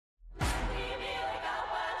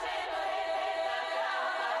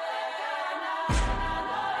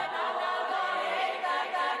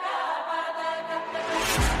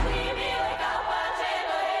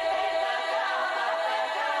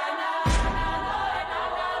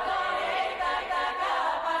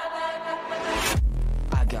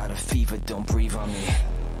fever, don't breathe on me.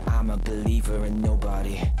 I'm a believer in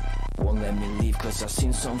nobody won't let me leave, cause I've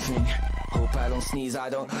seen something. Hope I don't sneeze, I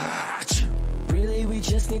don't. Really, we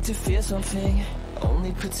just need to feel something.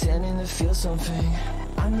 Only pretending to feel something.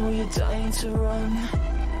 I know you're dying to run.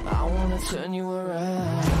 I wanna turn you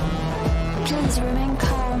around. Please remain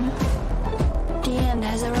calm. The end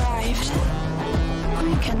has arrived.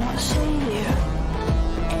 We cannot save you.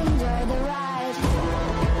 Enjoy the ride.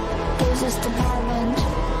 This is the moment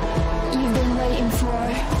you've been waiting for.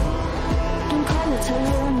 Don't call it a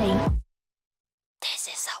warning. This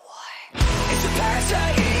is a war. It's a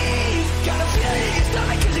parasite. Gotta feel it in your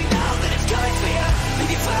stomach, cause you know that it's coming for you.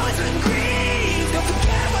 Leave your flowers and grieve. Don't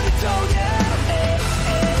forget what I told you.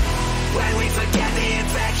 When we forget the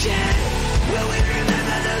infection, will we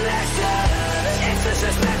remember the lesson? It's the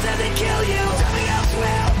suspense that they kill you. Something else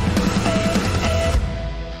will.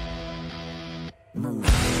 Move.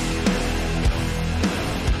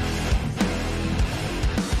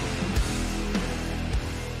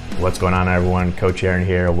 What's going on, everyone? Coach Aaron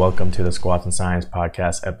here. Welcome to the Squats and Science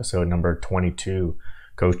podcast, episode number 22.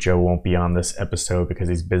 Coach Joe won't be on this episode because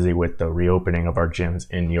he's busy with the reopening of our gyms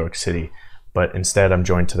in New York City. But instead, I'm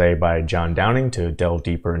joined today by John Downing to delve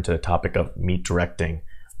deeper into the topic of meet directing.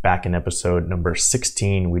 Back in episode number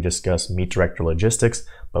 16, we discussed meet director logistics,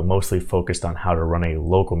 but mostly focused on how to run a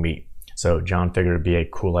local meet. So John figured it'd be a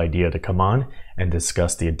cool idea to come on and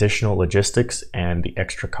discuss the additional logistics and the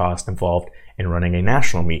extra cost involved in running a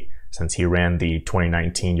national meet, since he ran the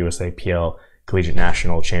 2019 USAPL Collegiate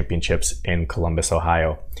National Championships in Columbus,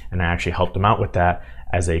 Ohio. And I actually helped him out with that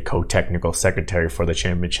as a co-technical secretary for the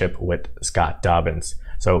championship with Scott Dobbins.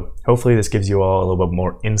 So hopefully this gives you all a little bit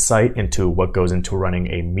more insight into what goes into running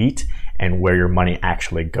a meet and where your money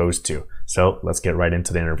actually goes to. So let's get right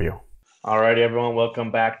into the interview. All right, everyone,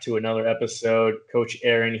 welcome back to another episode. Coach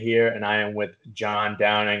Aaron here, and I am with John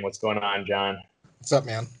Downing. What's going on, John? What's up,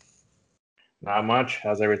 man? Not much.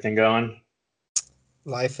 How's everything going?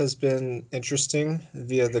 Life has been interesting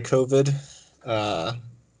via the COVID,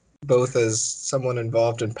 both as someone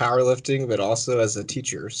involved in powerlifting, but also as a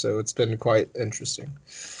teacher. So it's been quite interesting.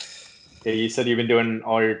 Okay, you said you've been doing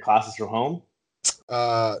all your classes from home?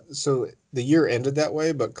 So the year ended that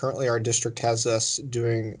way, but currently our district has us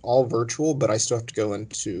doing all virtual, but I still have to go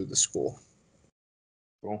into the school.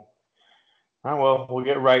 Cool. All right, well, we'll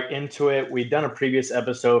get right into it. We've done a previous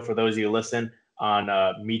episode, for those of you who listen, on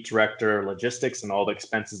meet director logistics and all the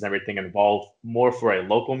expenses and everything involved, more for a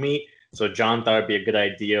local meet. So John thought it'd be a good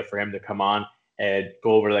idea for him to come on and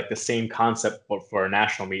go over like the same concept, but for a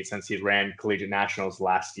national meet, since he ran collegiate nationals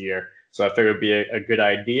last year. So I figured it'd be a good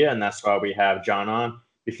idea, and that's why we have John on.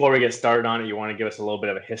 Before we get started on it, you want to give us a little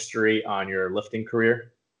bit of a history on your lifting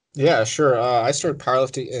career? Yeah, sure. I started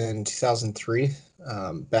powerlifting in 2003,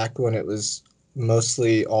 back when it was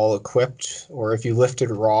mostly all equipped, or if you lifted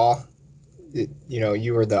raw,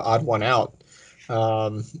 you were the odd one out,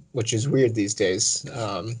 which is weird these days.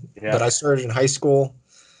 But I started in high school.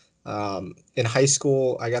 In high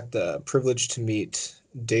school, I got the privilege to meet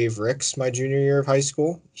Dave Ricks my junior year of high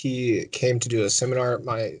school. He came to do a seminar at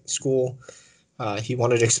my school. He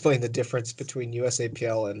wanted to explain the difference between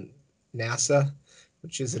USAPL and NASA,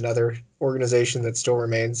 which is another organization that still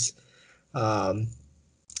remains. And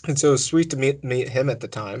so it was sweet to meet him at the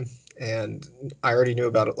time. And I already knew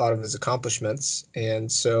about a lot of his accomplishments.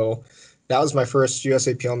 And so that was my first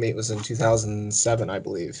USAPL meet, was in 2007, I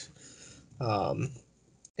believe.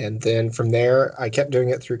 And then from there, I kept doing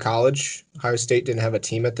it through college. Ohio State didn't have a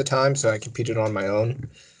team at the time, so I competed on my own.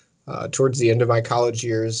 Towards the end of my college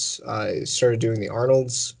years, I started doing the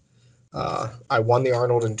Arnolds. I won the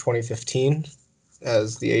Arnold in 2015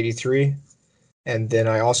 as the 83. And then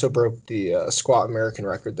I also broke the squat American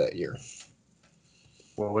record that year.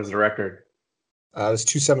 What was the record? It was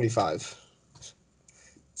 275.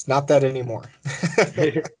 It's not that anymore.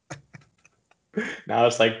 Now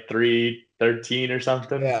it's like 313 or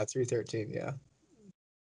something? Yeah, 313, yeah.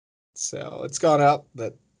 So it's gone up,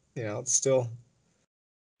 but,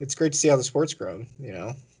 it's great to see how the sport's grown,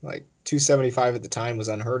 Like 275 at the time was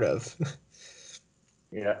unheard of.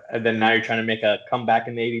 Yeah, and then now you're trying to make a comeback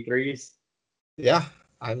in the 83s? Yeah,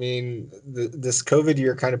 I mean, this COVID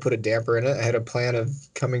year kind of put a damper in it. I had a plan of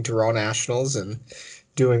coming to Raw Nationals and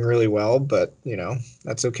doing really well, but,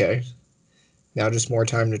 that's okay. Now just more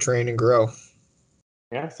time to train and grow.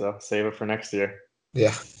 Yeah, so save it for next year.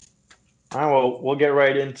 Yeah. All right, well, we'll get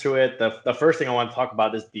right into it. The first thing I want to talk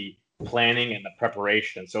about is the planning and the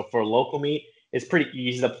preparation. So for a local meet, it's pretty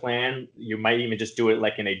easy to plan. You might even just do it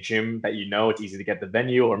like in a gym that it's easy to get the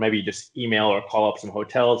venue, or maybe you just email or call up some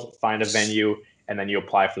hotels, find a venue, and then you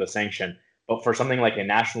apply for the sanction. But for something like a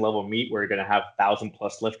national level meet where you're going to have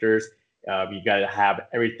 1,000+ lifters, you got to have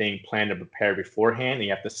everything planned and prepared beforehand, and you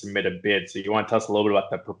have to submit a bid. So you want to tell us a little bit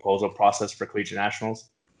about the proposal process for collegiate nationals?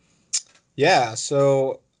 Yeah,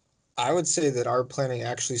 so I would say that our planning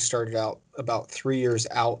actually started out about 3 years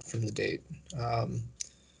out from the date.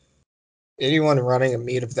 Anyone running a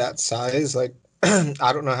meet of that size, like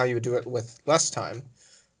I don't know how you would do it with less time.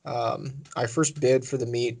 I first bid for the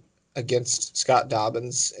meet against Scott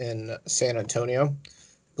Dobbins in San Antonio. I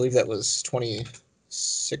believe that was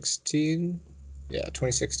 2016. Yeah,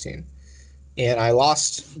 2016. And I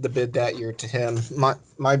lost the bid that year to him.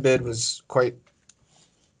 My bid was quite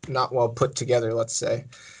not well put together, let's say.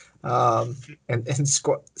 And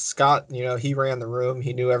Scott, he ran the room.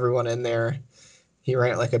 He knew everyone in there. He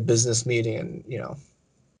ran it like a business meeting. And,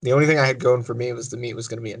 the only thing I had going for me was the meet was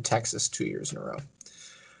going to be in Texas 2 years in a row.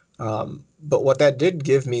 But what that did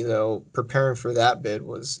give me, though, preparing for that bid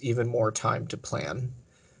was even more time to plan,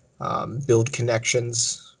 build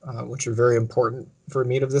connections, which are very important for a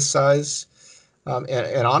meet of this size.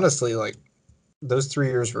 And honestly, like those 3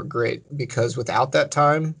 years were great because without that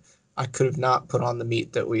time, I could have not put on the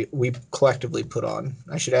meet that we collectively put on.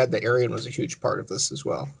 I should add that Arian was a huge part of this as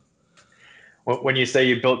well. When you say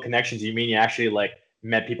you built connections, you mean you actually like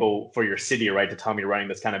met people for your city, right? To tell me you're running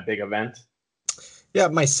this kind of big event. Yeah,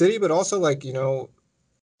 my city, but also like,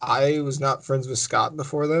 I was not friends with Scott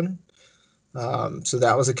before then. So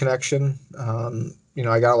that was a connection.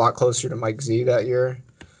 I got a lot closer to Mike Z that year.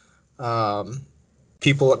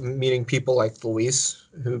 Meeting people like Luis,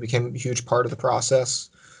 who became a huge part of the process.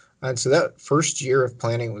 And so that first year of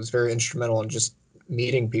planning was very instrumental in just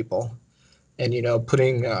meeting people and,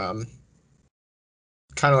 putting kind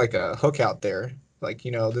of like a hook out there. Like,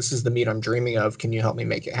 this is the meet I'm dreaming of. Can you help me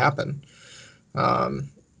make it happen?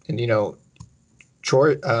 And,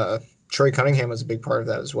 Troy Cunningham was a big part of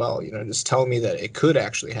that as well. Just telling me that it could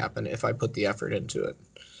actually happen if I put the effort into it.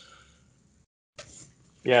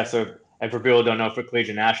 Yeah. So, and for people who don't know, for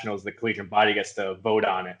collegiate nationals, the collegiate body gets to vote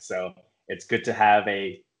on it. So it's good to have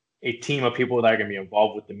a team of people that are going to be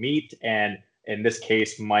involved with the meet. And in this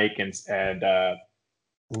case, Mike and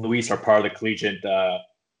Luis are part of the collegiate.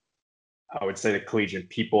 I would say the collegiate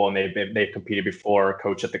people, and they've competed before,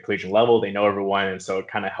 coach at the collegiate level. They know everyone, and so it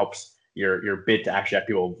kind of helps your bid to actually have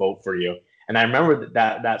people vote for you. And I remember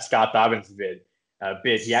that Scott Dobbins bid.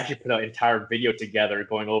 He actually put an entire video together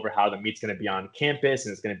going over how the meet's going to be on campus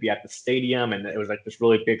and it's going to be at the stadium, and it was like this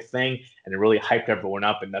really big thing, and it really hyped everyone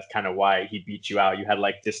up, and that's kind of why he beat you out. You had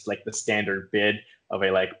like just like the standard bid of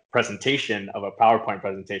a like presentation of a PowerPoint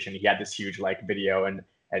presentation. He had this huge like video, and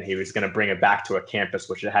he was going to bring it back to a campus,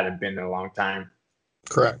 which it hadn't been in a long time.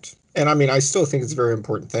 Correct. And I mean, I still think it's a very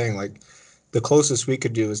important thing. Like the closest we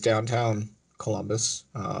could do is downtown Columbus.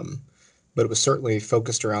 But it was certainly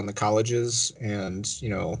focused around the colleges, and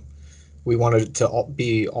we wanted it to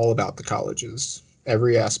be all about the colleges,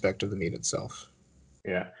 every aspect of the meet itself.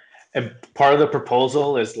 Yeah, and part of the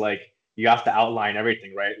proposal is like you have to outline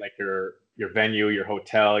everything, right? Like your venue, your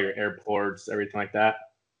hotel, your airports, everything like that.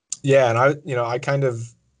 Yeah, and I kind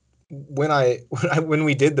of when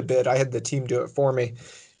we did the bid, I had the team do it for me,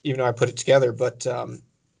 even though I put it together. But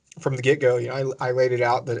from the get-go, I laid it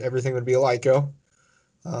out that everything would be a LICO.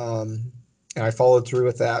 And I followed through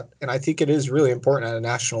with that. And I think it is really important at a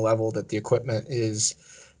national level that the equipment is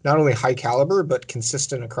not only high caliber, but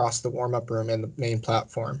consistent across the warm-up room and the main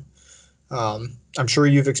platform. I'm sure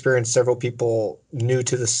you've experienced several people new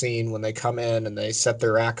to the scene when they come in and they set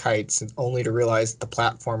their rack heights and only to realize that the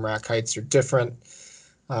platform rack heights are different.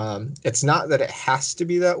 It's not that it has to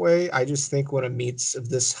be that way. I just think when a meet's of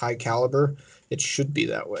this high caliber, it should be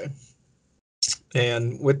that way.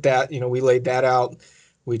 And with that, we laid that out.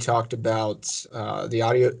 We talked about the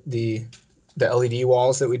audio, the LED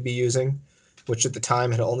walls that we'd be using, which at the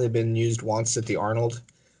time had only been used once at the Arnold.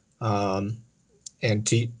 And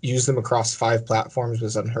to use them across 5 platforms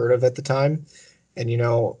was unheard of at the time. And,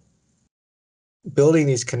 building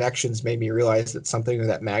these connections made me realize that something of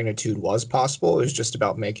that magnitude was possible. It was just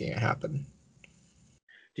about making it happen.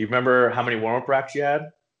 Do you remember how many warm-up racks you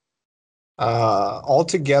had?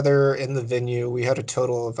 Altogether in the venue, we had a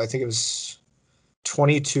total of, I think it was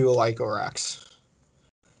 22 LICO racks,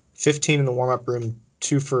 15 in the warm-up room,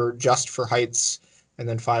 2 just for heights, and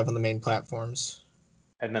then 5 on the main platforms.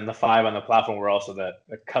 And then the 5 on the platform were also the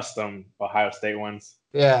custom Ohio State ones.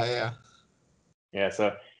 Yeah.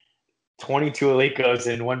 So 22 LICOs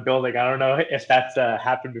in one building. I don't know if that's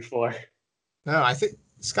happened before. No, I think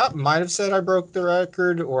Scott might have said I broke the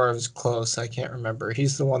record, or I was close. I can't remember.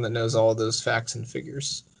 He's the one that knows all those facts and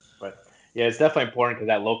figures. But yeah, it's definitely important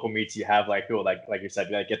because at local meets you have like people like you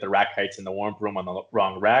said, you like get the rack heights in the warm room on the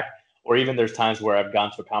wrong rack, or even there's times where I've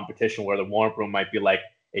gone to a competition where the warm-up room might be like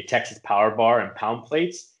a Texas Power Bar and pound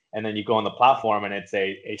plates, and then you go on the platform and it's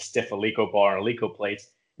a stiff Alico bar and Alico plates.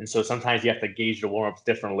 And so sometimes you have to gauge the warm-ups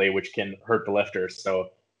differently, which can hurt the lifters. So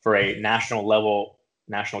for a national level,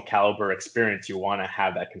 national caliber experience, you want to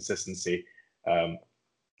have that consistency. So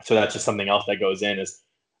that's just something else that goes in is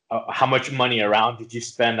how much money around did you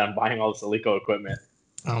spend on buying all this Alico equipment?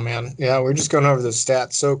 Oh man, yeah, we're just going over the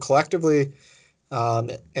stats. So collectively,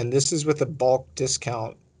 and this is with a bulk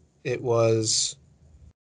discount, it was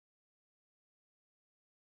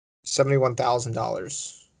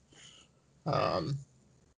 $71,000.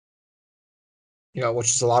 Which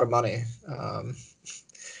is a lot of money.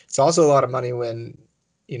 It's also a lot of money when,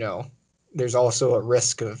 there's also a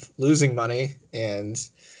risk of losing money, and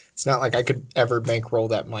it's not like I could ever bankroll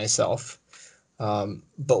that myself.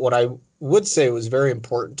 But what I would say was very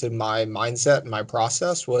important to my mindset and my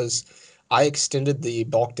process was I extended the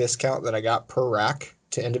bulk discount that I got per rack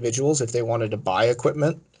to individuals if they wanted to buy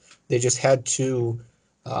equipment. They just had to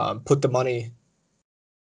put the money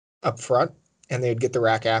up front, and they'd get the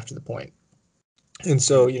rack after the point. And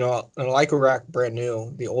so, an Alico rack brand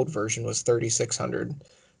new, the old version was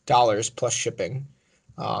 $3,600 plus shipping.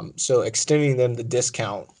 So extending them the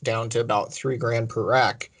discount down to about $3,000 per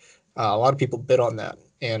rack, a lot of people bid on that,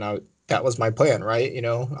 and that was my plan, right?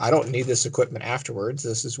 I don't need this equipment afterwards.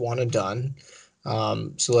 This is one and done.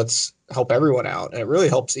 So let's help everyone out, and it really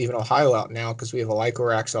helps even Ohio out now because we have Alico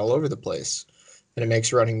racks all over the place, and it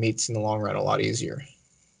makes running meets in the long run a lot easier.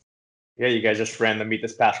 Yeah, you guys just ran the meet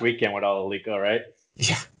this past weekend with all Alico, right?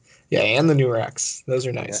 Yeah, and the new racks. Those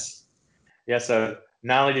are nice. Yeah, so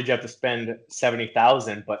not only did you have to spend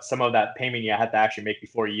 $70,000, but some of that payment you had to actually make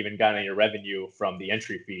before you even got any revenue from the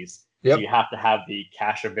entry fees. Yep. So you have to have the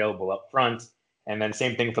cash available up front. And then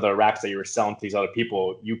same thing for the racks that you were selling to these other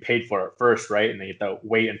people. You paid for it first, right? And then you have to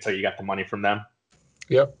wait until you got the money from them.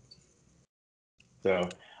 Yep. So,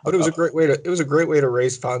 but it was a great way to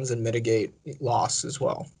raise funds and mitigate loss as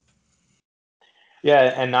well.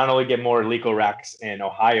 Yeah, and not only get more Alico racks in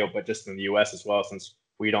Ohio, but just in the U.S. as well, since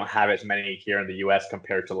we don't have as many here in the U.S.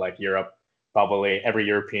 compared to like Europe. Probably every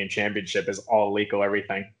European championship is all Alico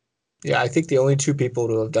everything. Yeah, I think the only two people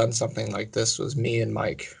to have done something like this was me and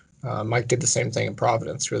Mike. Mike did the same thing in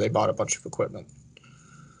Providence, where they bought a bunch of equipment.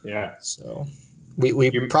 Yeah. So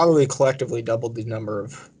we probably collectively doubled the number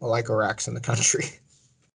of Alico racks in the country.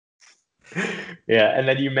 Yeah, and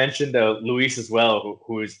then you mentioned Luis as well,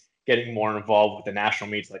 who's getting more involved with the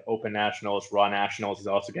national meets like Open Nationals, Raw Nationals. He's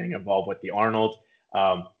also getting involved with the Arnold.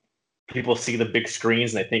 People see the big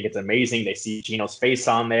screens and they think it's amazing. They see Gino's face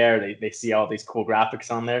on there. They see all these cool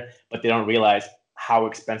graphics on there, but they don't realize how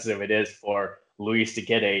expensive it is for Luis to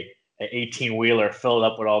get an 18-wheeler filled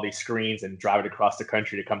up with all these screens and drive it across the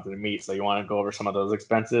country to come to the meet. So you want to go over some of those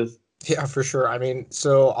expenses? Yeah, for sure. I mean,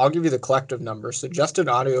 so I'll give you the collective number. So just in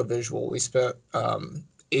audio visual, we spent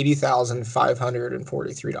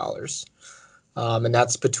 $80,543. And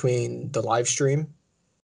that's between the live stream,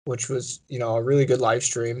 which was, a really good live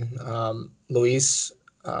stream. Luis,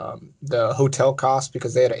 the hotel cost,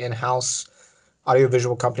 because they had an in-house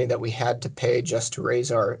audiovisual company that we had to pay just to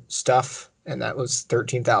raise our stuff, and that was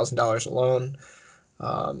 $13,000 alone.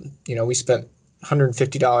 We spent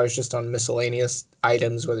 $150 just on miscellaneous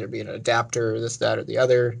items, whether it be an adapter, this, that, or the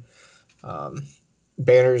other,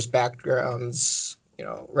 banners, backgrounds,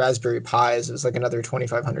 Raspberry Pis. It was like another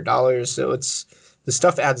 $2,500. So the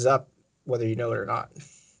stuff adds up whether you know it or not.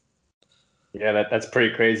 Yeah, that's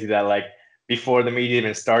pretty crazy that like before the meet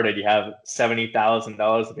even started, you have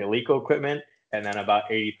 $70,000 of Alico equipment and then about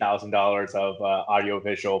 $80,000 of audio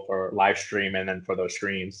visual for live stream and then for those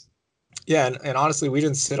screens. Yeah, and honestly, we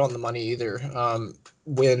didn't sit on the money either.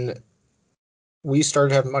 When we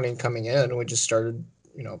started having money coming in, we just started,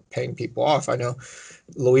 paying people off. I know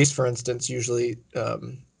Luis, for instance, usually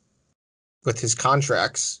with his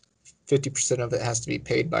contracts, 50% of it has to be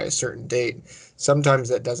paid by a certain date. Sometimes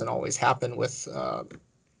that doesn't always happen with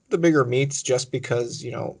the bigger meets, just because,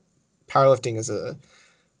 powerlifting is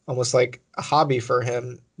almost like a hobby for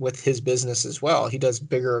him with his business as well. He does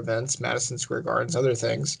bigger events, Madison Square Gardens, other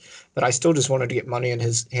things, but I still just wanted to get money in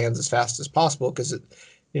his hands as fast as possible because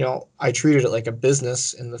I treated it like a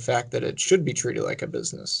business, in the fact that it should be treated like a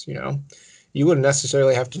business. You wouldn't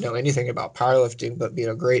necessarily have to know anything about powerlifting, but be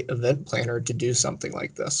a great event planner to do something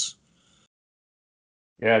like this.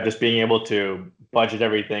 Yeah, just being able to budget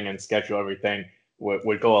everything and schedule everything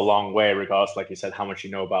would go a long way, regardless, like you said, how much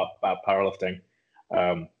you know about powerlifting.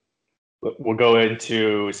 We'll go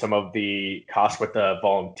into some of the costs with the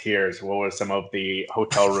volunteers. What were some of the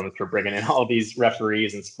hotel rooms for bringing in all these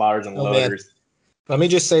referees and spotters and loaders? Man. Let me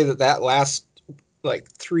just say that last like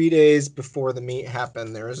 3 days before the meet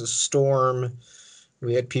happened, there was a storm.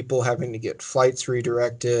 We had people having to get flights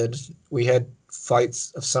redirected. We had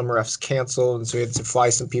flights of some refs canceled, and so we had to fly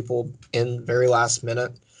some people in very last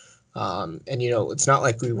minute. And it's not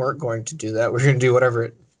like we weren't going to do that. We're going to do whatever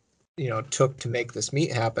it took to make this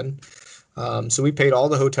meet happen. So we paid all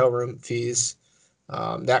the hotel room fees.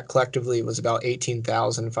 That collectively was about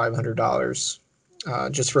 $18,500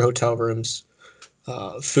 just for hotel rooms.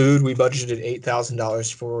 Food, we budgeted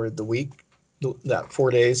 $8,000 for the week, that 4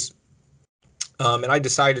 days. And I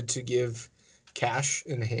decided to give cash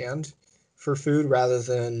in hand for food rather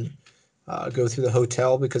than go through the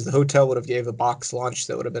hotel, because the hotel would have gave a box lunch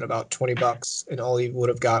that would have been about $20, and all you would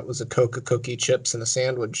have got was a Coke, a cookie, chips, and a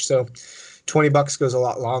sandwich. So $20 goes a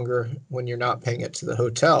lot longer when you're not paying it to the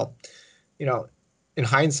hotel. In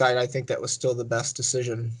hindsight, I think that was still the best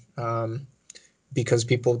decision, because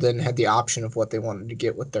people then had the option of what they wanted to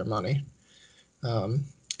get with their money. And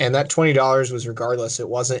that $20 was regardless. It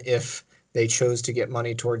wasn't if they chose to get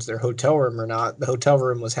money towards their hotel room or not. The hotel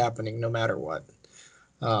room was happening no matter what.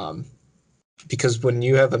 Because when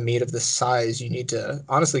you have a meet of this size, you need to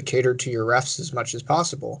honestly cater to your refs as much as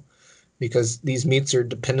possible, because these meets are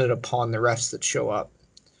dependent upon the refs that show up.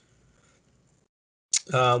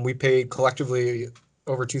 We paid collectively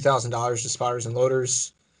over $2,000 to spotters and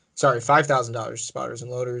loaders. Sorry, $5,000 to spotters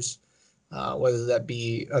and loaders, whether that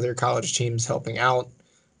be other college teams helping out.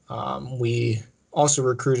 We also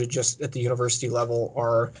recruited, just at the university level,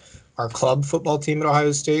 our club football team at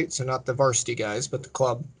Ohio State, so not the varsity guys, but the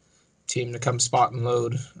club team to come spot and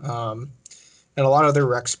load, and a lot of other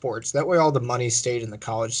rec sports. That way all the money stayed in the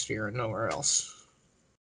college sphere and nowhere else.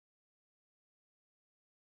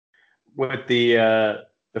 With the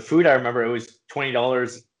food, I remember it was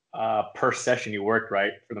 $20 per session you worked,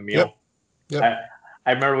 right, for the meal. Yep.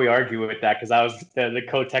 I remember we argued with that, because I was the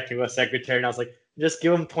co-technical secretary, and I was like, just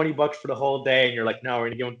give them $20 for the whole day. And you're like, no, we're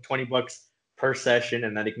gonna give them $20 per session,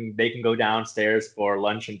 and then they can go downstairs for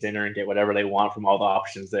lunch and dinner and get whatever they want from all the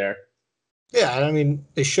options there. Yeah, and I mean,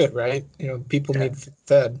 they should, right? People need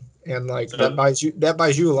fed, and that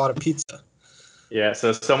buys you a lot of pizza. Yeah,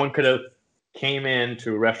 so someone could have came in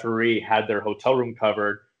to referee, had their hotel room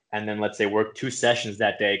covered, and then let's say worked 2 sessions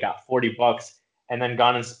that day, got $40, and then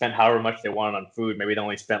gone and spent however much they wanted on food. Maybe they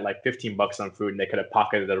only spent like $15 on food, and they could have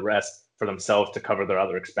pocketed the rest for themselves to cover their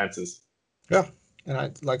other expenses. Yeah, and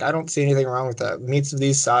I don't see anything wrong with that. Meets of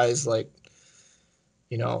these size,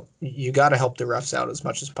 you got to help the refs out as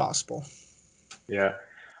much as possible. Yeah.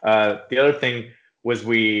 The other thing was,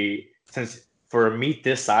 since for a meet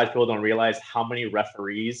this size, people don't realize how many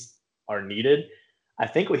referees are needed. I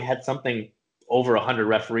think we had something over 100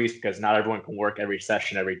 referees, because not everyone can work every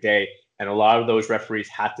session every day. And a lot of those referees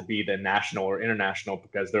have to be the national or international,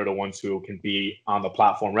 because they're the ones who can be on the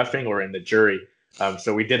platform refereeing or in the jury.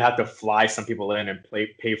 So we did have to fly some people in and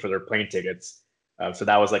pay for their plane tickets. So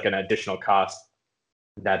that was like an additional cost.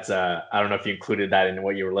 That's I don't know if you included that in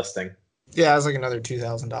what you were listing. Yeah, it was like another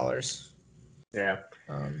 $2,000. Yeah.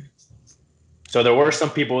 So there were some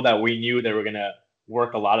people that we knew they were going to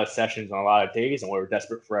work a lot of sessions on a lot of days, and we were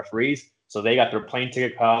desperate for referees. So they got their plane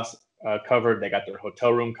ticket costs covered. They got their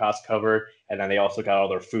hotel room costs covered. And then they also got all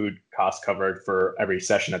their food costs covered for every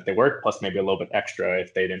session that they worked, plus maybe a little bit extra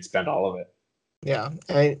if they didn't spend all of it. Yeah.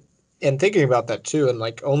 And thinking about that too, and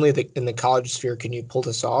only in the college sphere can you pull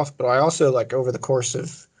this off. But I also, over the course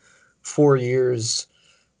of 4 years,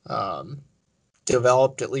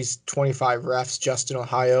 developed at least 25 refs just in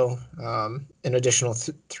Ohio, an additional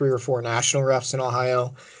 3 or 4 national refs in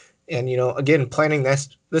Ohio. And, again, planning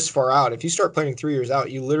this far out, if you start planning 3 years out,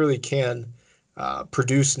 you literally can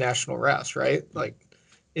produce national refs, right?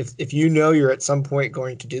 If you're at some point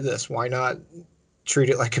going to do this, why not treat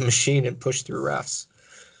it like a machine and push through refs?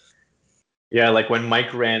 Yeah, like when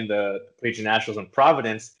Mike ran the Collegiate Nationals in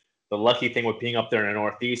Providence, the lucky thing with being up there in the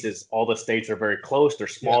Northeast is all the states are very close. They're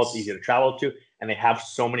small. Yes. It's easy to travel to. And they have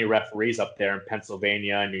so many referees up there in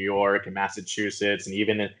Pennsylvania and New York and Massachusetts and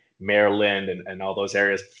even in Maryland and all those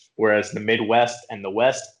areas. Whereas the Midwest and the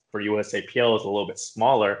West for USAPL is a little bit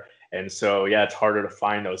smaller. And so, yeah, it's harder to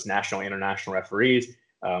find those national, international referees.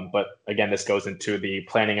 But again, this goes into the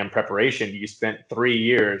planning and preparation. You spent 3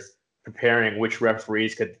 years preparing which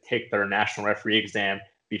referees could take their national referee exam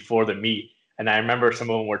before the meet. And I remember some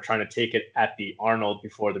of them were trying to take it at the Arnold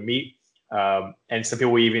before the meet. And some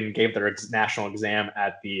people even gave their national exam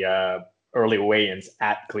at the early weigh-ins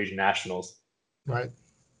at Collegiate Nationals. Right.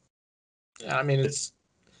 Yeah, I mean,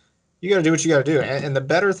 you got to do what you got to do. And the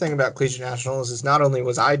better thing about Collegiate Nationals is not only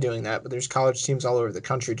was I doing that, but there's college teams all over the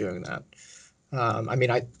country doing that.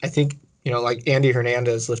 I think, like Andy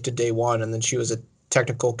Hernandez lifted day one, and then she was a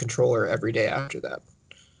technical controller every day after that.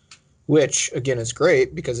 Which, again, is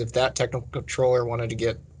great because if that technical controller wanted to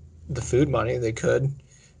get the food money, they could,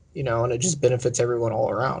 and it just benefits everyone all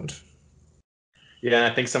around. Yeah,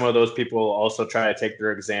 and I think some of those people also try to take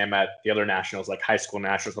their exam at the other nationals, like high school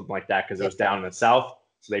nationals, something like that, because it was down in the South.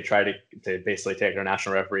 So they try to basically take their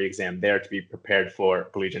national referee exam there to be prepared for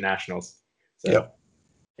collegiate nationals. So yep.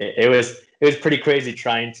 it was pretty crazy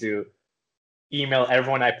trying to email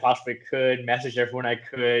everyone I possibly could, message everyone I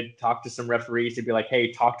could, talk to some referees to be like,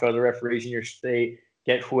 hey, talk to other referees in your state,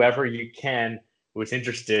 get whoever you can who's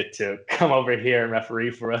interested to come over here and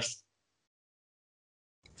referee for us.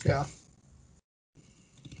 Yeah.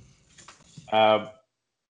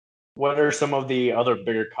 What are some of the other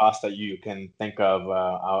bigger costs that you can think of?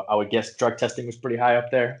 I would guess drug testing was pretty high up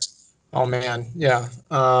there. Oh, man. Yeah.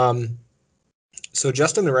 So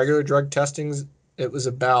just in the regular drug testings, it was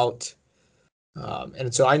about,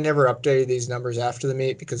 and so I never updated these numbers after the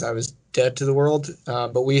meet because I was dead to the world.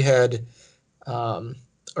 But we had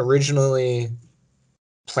originally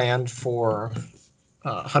planned for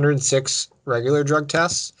 106 regular drug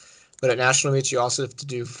tests, but at national meets, you also have to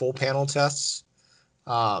do full panel tests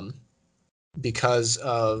because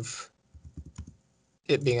of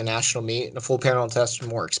it being a national meet, and a full panel test are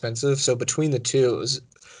more expensive. So between the two, it was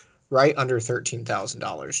right under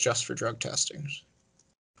 $13,000 just for drug testing.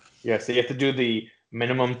 Yeah, so you have to do the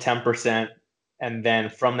minimum 10%, and then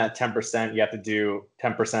from that 10%, you have to do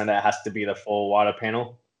 10% that has to be the full WADA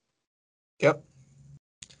panel. Yep.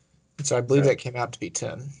 And so I believe that came out to be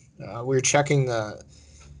 10. We were checking the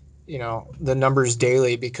numbers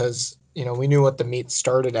daily because, we knew what the meet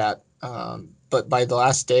started at. But by the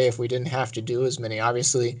last day, if we didn't have to do as many,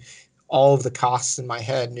 obviously all of the costs in my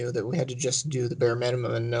head knew that we had to just do the bare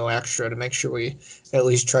minimum and no extra to make sure we at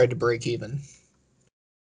least tried to break even.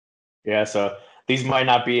 Yeah, so these might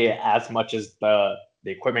not be as much as the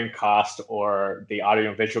equipment cost or the audio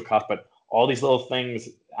and visual cost, but all these little things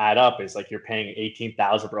add up. It's like you're paying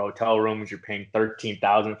 $18,000 for hotel rooms, you're paying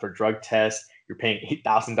 $13,000 for drug tests, you're paying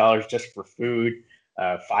 $8,000 just for food,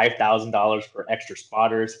 $5,000 for extra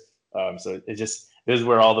spotters. So this is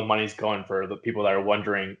where all the money's going for the people that are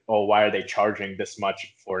wondering, oh, why are they charging this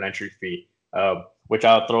much for an entry fee? Which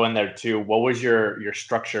I'll throw in there too. What was your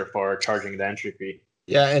structure for charging the entry fee?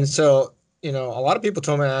 Yeah, and so a lot of people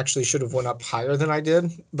told me I actually should have went up higher than I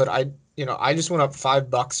did, but I just went up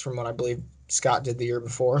 $5 from what I believe Scott did the year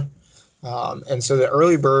before, and so the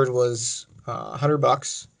early bird was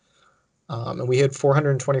 $100, and we had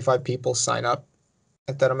 425 people sign up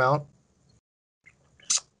at that amount,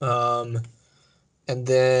 and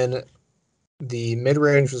then the mid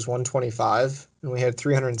range was 125, and we had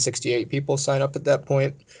 368 people sign up at that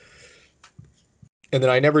point, and then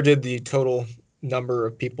I never did the total number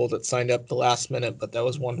of people that signed up the last minute, but that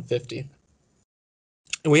was 150.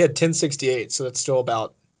 And we had 1068, so that's still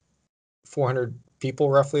about 400 people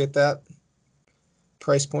roughly at that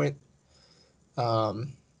price point.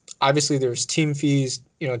 Obviously, there's team fees,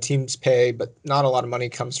 teams pay, but not a lot of money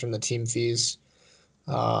comes from the team fees.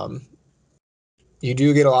 You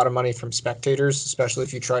do get a lot of money from spectators, especially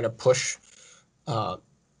if you try to push the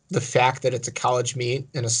fact that it's a college meet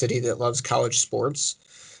in a city that loves college sports.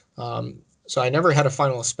 So I never had a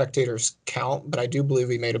final spectators count, but I do believe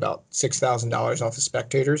we made about $6,000 off of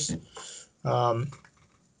spectators,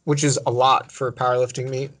 which is a lot for a powerlifting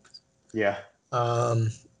meet. Yeah.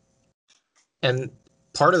 And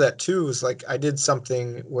part of that too is like I did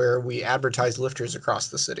something where we advertised lifters across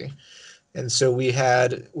the city. And so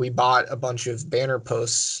we bought a bunch of banner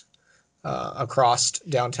posts across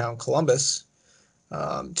downtown Columbus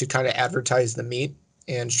to kind of advertise the meet.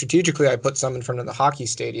 And strategically, I put some in front of the hockey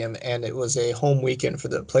stadium, and it was a home weekend for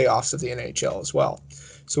the playoffs of the NHL as well.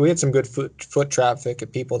 So we had some good foot traffic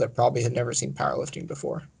of people that probably had never seen powerlifting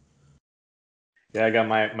before. Yeah, I got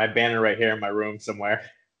my banner right here in my room somewhere.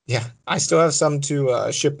 Yeah, I still have some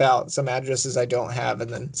to ship out, some addresses I don't have, and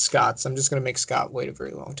then Scott's. I'm just going to make Scott wait a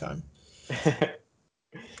very long time.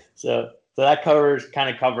 So that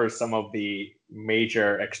covers some of the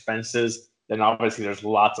major expenses. Then obviously there's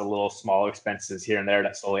lots of little small expenses here and there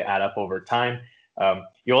that slowly add up over time.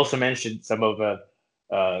 You also mentioned some of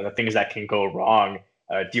the things that can go wrong.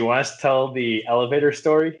 Do you want us to tell the elevator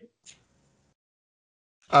story?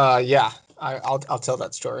 Yeah, I'll tell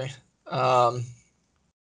that story.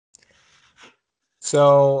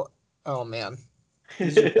 So, oh man,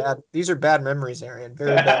 these are bad memories, Arian.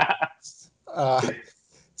 Very bad.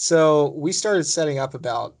 So we started setting up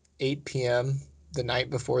about 8 p.m. the night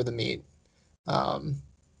before the meet. Not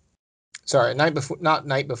night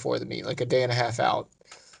before the meet, like a day and a half out.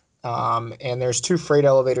 And there's 2 freight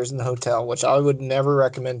elevators in the hotel, which I would never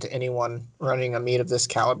recommend to anyone running a meet of this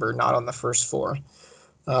caliber, not on the first floor.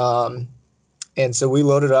 And so we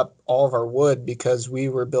loaded up all of our wood because we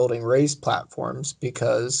were building raised platforms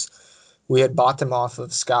because we had bought them off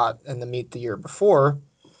of Scott and the meet the year before.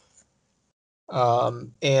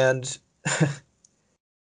 And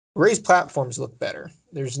raised platforms look better.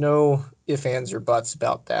 There's no ifs, ands, or buts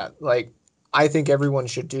about that. Like, I think everyone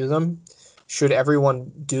should do them. Should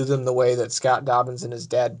everyone do them the way that Scott Dobbins and his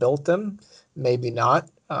dad built them? Maybe not.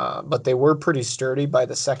 But they were pretty sturdy by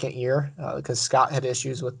the second year because Scott had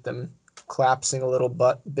issues with them collapsing a little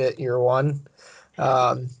bit year one,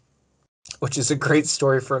 which is a great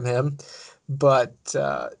story from him. But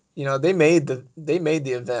they made the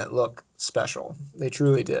event look special. They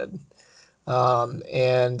truly did.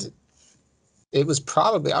 And it was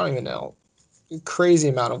probably, I don't even know, a crazy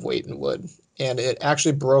amount of weight in wood. And it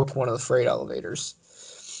actually broke one of the freight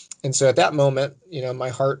elevators. And so at that moment, my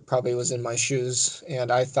heart probably was in my shoes,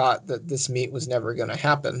 and I thought that this meet was never going to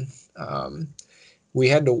happen. We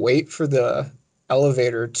had to wait for the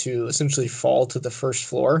elevator to essentially fall to the first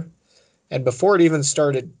floor. And before it even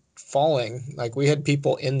started falling, like, we had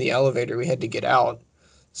people in the elevator, we had to get out.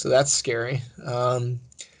 So that's scary. And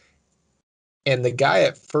the guy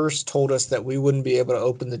at first told us that we wouldn't be able to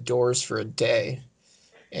open the doors for a day.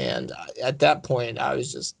 And at that point, I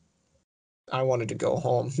wanted to go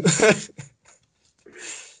home.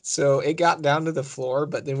 So it got down to the floor,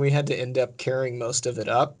 but then we had to end up carrying most of it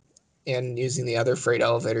up and using the other freight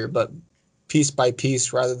elevator, but piece by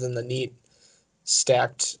piece rather than the neat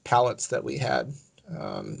stacked pallets that we had.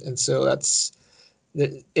 And so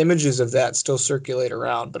the images of that still circulate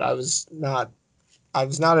around, but I was not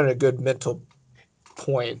in a good mental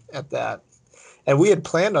point at that. And we had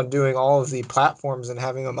planned on doing all of the platforms and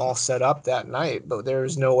having them all set up that night, but there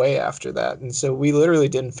was no way after that. And so we literally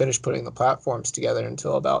didn't finish putting the platforms together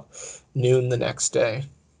until about noon the next day.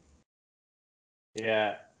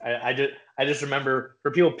 Yeah, I just remember, for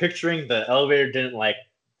people picturing, the elevator didn't like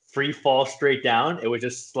free fall straight down. It was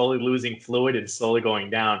just slowly losing fluid and slowly going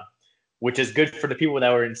down, which is good for the people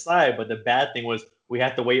that were inside. But the bad thing was we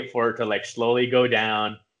had to wait for it to like slowly go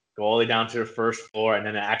down, go all the way down to the first floor, and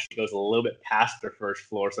then it actually goes a little bit past the first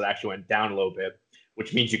floor, so it actually went down a little bit,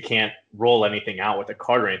 which means you can't roll anything out with a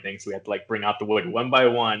cart or anything. So we had to like bring out the wood one by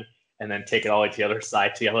one and then take it all the way to the other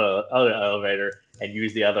side, to the other elevator, and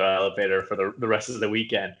use the other elevator for the rest of the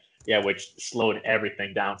weekend. Yeah, which slowed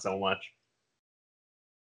everything down so much.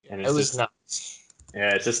 And it was nuts.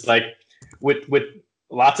 Yeah, it's just like with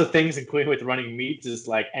lots of things, including with running meets, is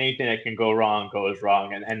like anything that can go wrong goes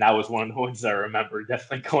wrong. And that was one of the ones I remember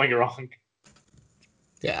definitely going wrong.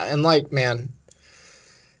 Yeah, and like, man,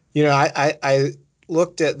 I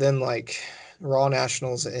looked at then like Raw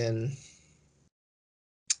Nationals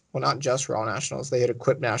not just Raw Nationals, they had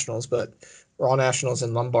Equip Nationals, but Raw Nationals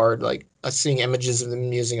in Lombard, like, seeing images of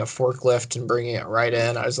them using a forklift and bringing it right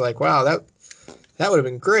in. I was like, wow, that would have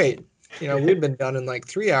been great. We'd been done in like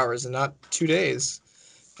 3 hours and not 2 days.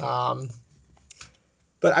 But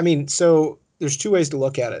I mean, so there's 2 ways to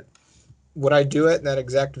look at it. Would I do it in that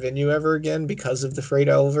exact venue ever again because of the freight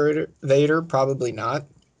elevator? Probably not.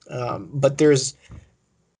 But there's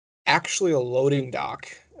actually a loading dock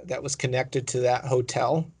that was connected to that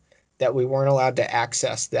hotel that we weren't allowed to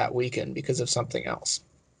access that weekend because of something else.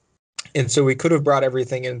 And so we could have brought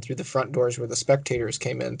everything in through the front doors where the spectators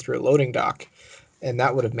came in through a loading dock, and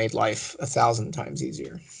that would have made life 1,000 times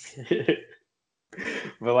easier.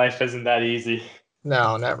 But life isn't that easy.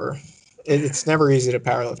 No, never. It's never easy to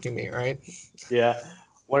powerlifting meet, right? Yeah.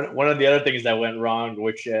 One of the other things that went wrong,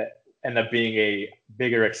 which ended up being a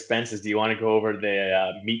bigger expense, is, do you want to go over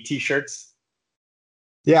the meet T-shirts?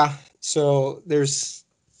 Yeah. So there's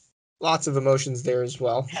lots of emotions there as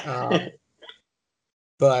well.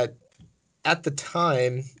 But at the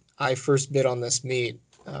time I first bid on this meet,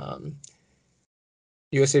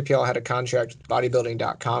 USAPL had a contract with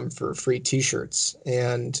bodybuilding.com for free T-shirts,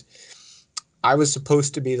 and I was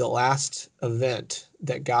supposed to be the last event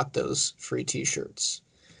that got those free T-shirts.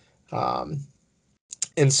 And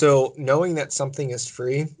so knowing that something is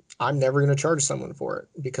free, I'm never going to charge someone for it,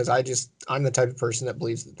 because I'm the type of person that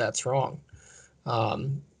believes that that's wrong.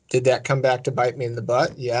 Did that come back to bite me in the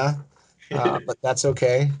butt? Yeah. But that's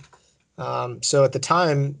okay. So at the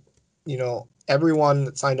time, everyone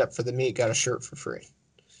that signed up for the meet got a shirt for free,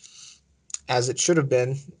 as it should have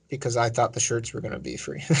been, because I thought the shirts were going to be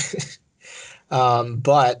free.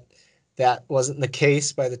 But that wasn't the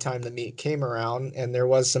case by the time the meet came around, and there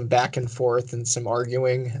was some back and forth and some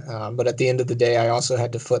arguing. But at the end of the day, I also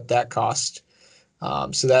had to foot that cost.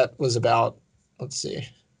 So that was about, let's see,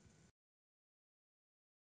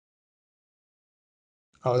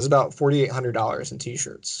 It was about $4,800 in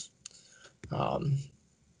t-shirts. I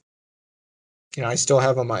still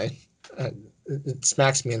have on my, it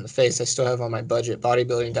smacks me in the face. I still have on my budget,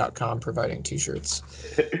 bodybuilding.com providing t-shirts.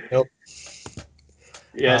 Nope.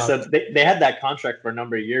 Yeah, so they had that contract for a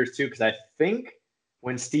number of years too, because I think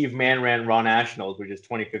when Steve Mann ran Raw Nationals, which is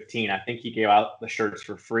 2015, I think he gave out the shirts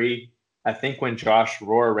for free. I think when Josh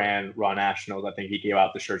Rohr ran Raw Nationals, I think he gave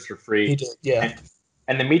out the shirts for free. He did, yeah.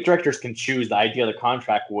 And the meet directors can choose. The idea of the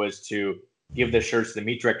contract was to give the shirts to the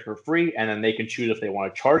meet director for free, and then they can choose if they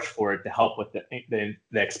want to charge for it to help with the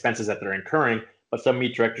expenses that they're incurring. But some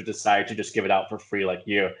meet directors decide to just give it out for free like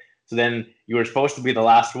you. So then you were supposed to be the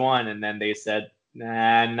last one, and then they said,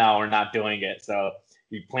 nah, no, we're not doing it. So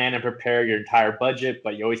you plan and prepare your entire budget,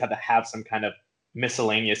 but you always have to have some kind of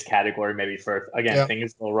miscellaneous category maybe for, again,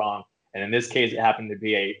 things go wrong. And in this case, it happened to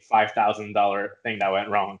be a $5,000 thing that went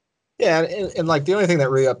wrong. Yeah, and like the only thing that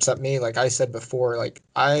really upset me, like I said before, like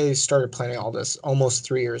I started planning all this almost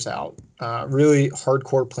 3 years out, really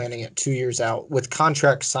hardcore planning it 2 years out with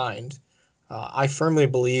contracts signed. I firmly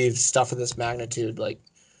believe stuff of this magnitude, like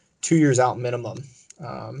 2 years out minimum,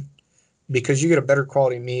 because you get a better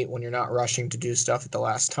quality meat when you're not rushing to do stuff at the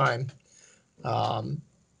last time.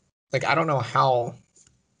 Like I don't know how,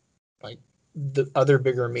 like the other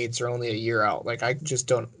bigger meats are only a year out. Like I just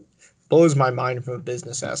don't. Blows my mind from a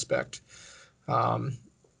business aspect. But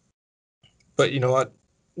you know what?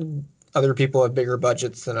 Other people have bigger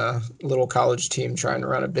budgets than a little college team trying to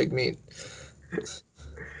run a big meet.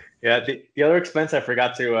 Yeah, the other expense I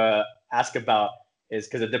forgot to ask about is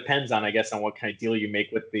because it depends on, I guess, on what kind of deal you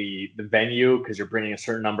make with the venue, because you're bringing a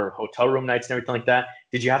certain number of hotel room nights and everything like that.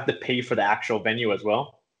 Did you have to pay for the actual venue as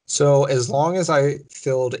well? So as long as I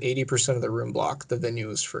filled 80% of the room block, the venue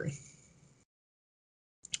was free.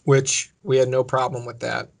 Which we had no problem with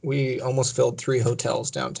that. We almost filled 3 hotels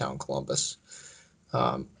downtown Columbus.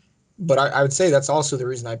 But I would say that's also the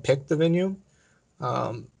reason I picked the venue.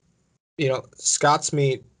 Scott's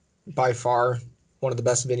Meet, by far, one of the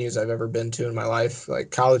best venues I've ever been to in my life. Like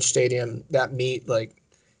College Stadium, that meet, like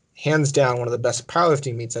hands down, one of the best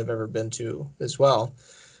powerlifting meets I've ever been to as well.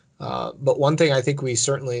 But one thing I think we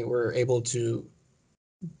certainly were able to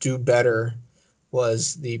do better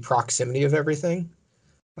was the proximity of everything.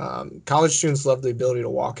 College students love the ability to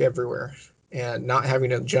walk everywhere, and not having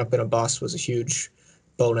to jump in a bus was a huge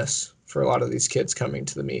bonus for a lot of these kids coming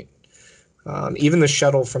to the meet. Even the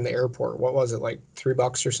shuttle from the airport, what was it, like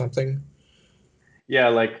 $3 or something? Yeah,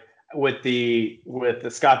 like with the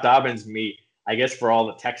Scott Dobbins meet, I guess for all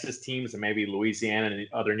the Texas teams and maybe Louisiana and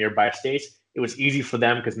other nearby states, it was easy for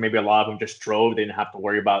them because maybe a lot of them just drove. They didn't have to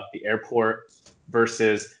worry about the airport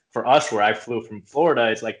versus for us, where I flew from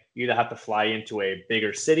Florida, it's like you either have to fly into a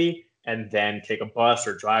bigger city and then take a bus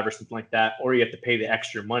or drive or something like that, or you have to pay the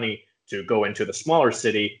extra money to go into the smaller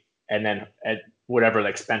city, and then at whatever the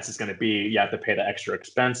expense is going to be, you have to pay the extra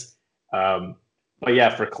expense. But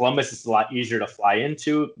yeah, for Columbus, it's a lot easier to fly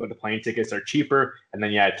into, but the plane tickets are cheaper. And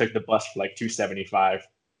then, yeah, I took the bus for like $275.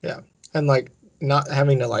 Yeah. And like not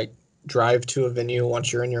having to like drive to a venue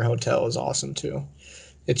once you're in your hotel is awesome too.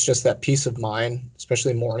 It's just that peace of mind,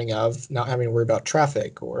 especially morning of, not having to worry about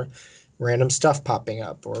traffic or random stuff popping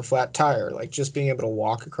up or a flat tire. Like just being able to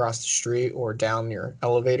walk across the street or down your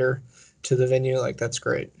elevator to the venue, like that's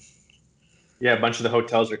great. Yeah, a bunch of the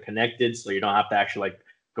hotels are connected, so you don't have to actually like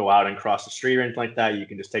go out and cross the street or anything like that. You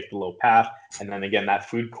can just take the low path. And then again, that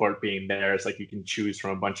food court being there, it's like you can choose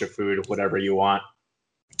from a bunch of food, whatever you want.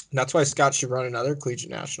 And that's why Scott should run another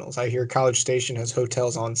collegiate nationals. I hear College Station has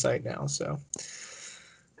hotels on site now, so.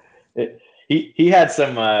 He had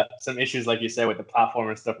some issues, like you said, with the platform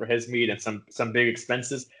and stuff for his meet, and some big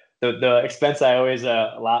expenses. The expense I always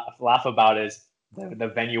laugh about is the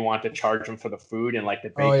venue wanted to charge him for the food, and like the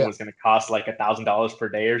bacon was going to cost like $1,000 per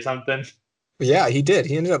day or something. Yeah, he did.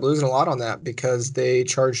 He ended up losing a lot on that because they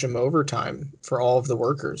charged him overtime for all of the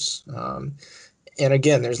workers. And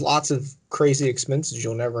again, there's lots of crazy expenses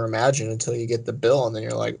you'll never imagine until you get the bill, and then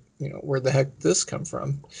you're like, where the heck did this come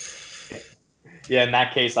from? Yeah, in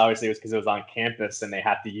that case, obviously, it was because it was on campus and they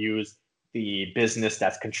had to use the business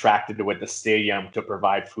that's contracted with the stadium to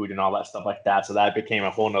provide food and all that stuff like that. So that became a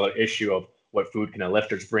whole nother issue of what food can the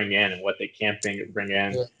lifters bring in and what they can't bring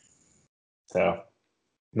in. Yeah. So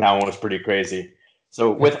that one was pretty crazy.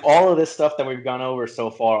 So with all of this stuff that we've gone over so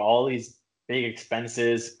far, all these big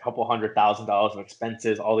expenses, a couple $100,000 of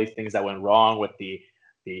expenses, all these things that went wrong with the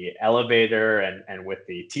elevator and with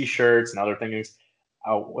the T-shirts and other things,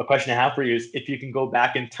 a question I have for you is if you can go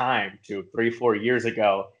back in time to 3-4 years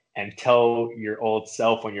ago and tell your old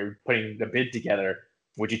self when you're putting the bid together,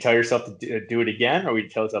 would you tell yourself to do it again, or would you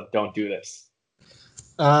tell yourself, don't do this?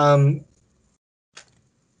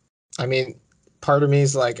 I mean, part of me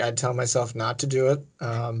is like, I'd tell myself not to do it.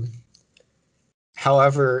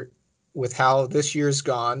 However, with how this year's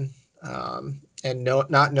gone, and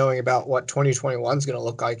not knowing about what 2021 is going to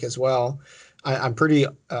look like as well, I'm pretty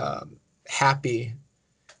happy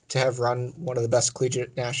to have run one of the best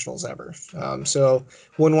collegiate nationals ever. So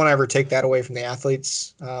wouldn't want to ever take that away from the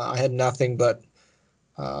athletes. I had nothing but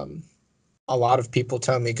a lot of people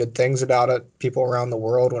telling me good things about it. People around the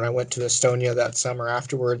world. When I went to Estonia that summer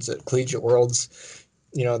afterwards at Collegiate Worlds,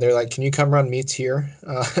 they're like, "Can you come run meets here?"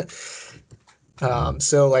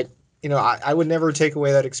 So like, I would never take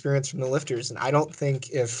away that experience from the lifters, and I don't think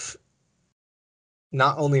if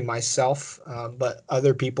not only myself, but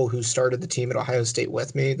other people who started the team at Ohio State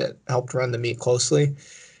with me that helped run the meet closely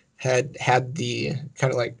had the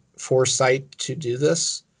kind of like foresight to do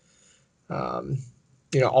this.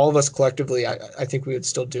 All of us collectively, I think we would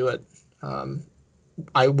still do it.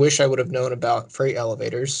 I wish I would have known about freight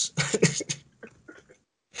elevators.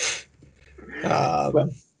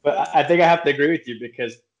 But I think I have to agree with you,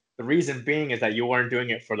 because the reason being is that you weren't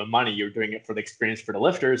doing it for the money. You were doing it for the experience for the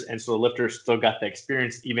lifters. And so the lifters still got the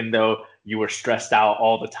experience, even though you were stressed out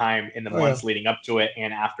all the time in the months leading up to it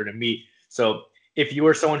and after the meet. So if you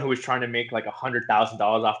were someone who was trying to make like $100,000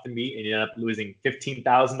 off the meet and you ended up losing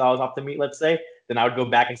 $15,000 off the meet, let's say, then I would go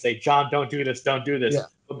back and say, John, don't do this. Don't do this. Yeah.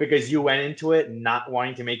 But because you went into it not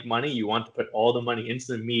wanting to make money, you want to put all the money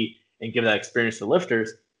into the meet and give that experience to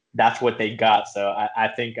lifters. That's what they got. So I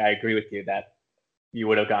think I agree with you that you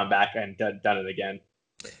would have gone back and done it again.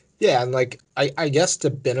 Yeah, and like I guess to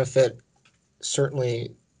benefit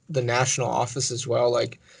certainly the national office as well,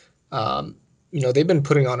 like they've been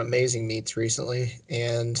putting on amazing meets recently,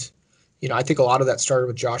 and I think a lot of that started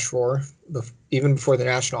with Josh Rohr. Even before the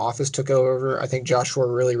national office took over, I think Josh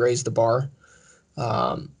Rohr really raised the bar,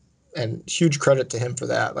 and huge credit to him for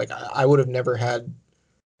that. Like I would have never had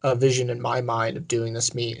a vision in my mind of doing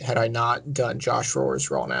this meet had I not done Josh Rohr's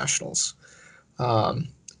Raw Nationals.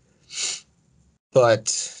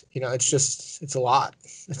 But it's a lot.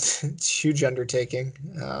 It's a huge undertaking.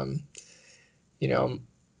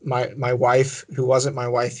 My wife, who wasn't my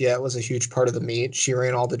wife yet, was a huge part of the meet. She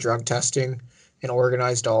ran all the drug testing and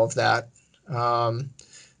organized all of that.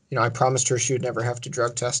 I promised her she would never have to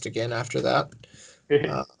drug test again after that.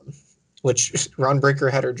 Which Ron Brinker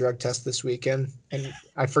had her drug test this weekend, and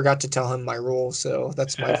I forgot to tell him my rule, so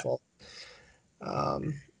that's my fault.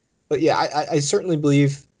 But yeah, I certainly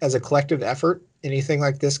believe as a collective effort, anything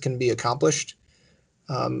like this can be accomplished.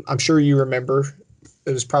 I'm sure you remember,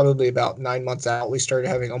 it was probably about 9 months out, we started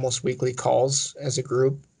having almost weekly calls as a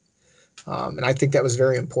group. And I think that was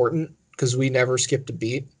very important because we never skipped a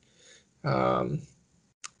beat.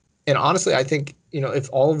 And honestly, I think, if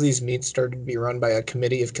all of these meets started to be run by a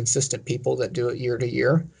committee of consistent people that do it year to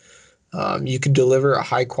year, you could deliver a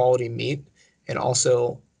high quality meet and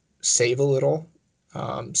also save a little,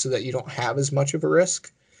 so that you don't have as much of a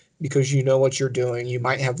risk because you know what you're doing. You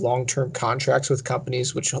might have long-term contracts with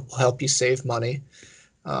companies which will help you save money.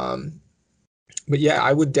 But yeah,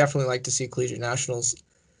 I would definitely like to see Collegiate Nationals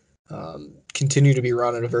continue to be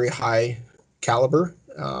run at a very high caliber.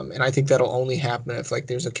 And I think that'll only happen if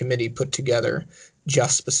there's a committee put together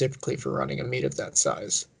just specifically for running a meet of that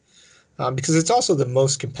size. Because it's also the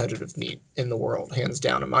most competitive meet in the world, hands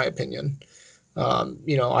down, in my opinion.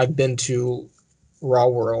 I've been to Raw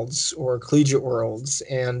Worlds or Collegiate Worlds,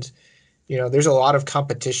 and there's a lot of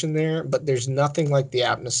competition there, but there's nothing like the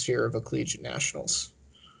atmosphere of a Collegiate Nationals.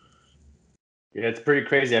 Yeah, it's pretty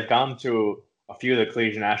crazy. I've gone to a few of the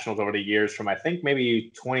Collegiate Nationals over the years. From I think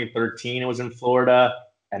maybe 2013 it was in Florida,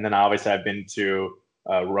 and then obviously I've been to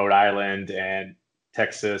Rhode Island and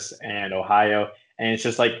Texas and Ohio, and it's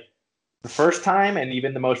just like the first time and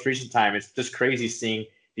even the most recent time, it's just crazy seeing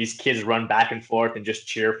these kids run back and forth and just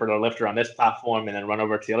cheer for their lifter on this platform and then run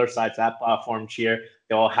over to the other side to that platform, cheer.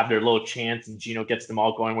 They all have their little chants, and Gino gets them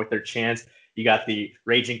all going with their chants. You got the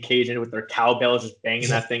Raging Cajun with their cowbells just banging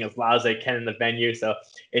that thing as loud as they can in the venue. So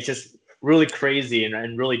it's just really crazy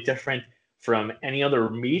and really different from any other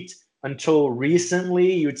meet. Until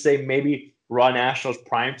recently, you would say maybe Raw Nationals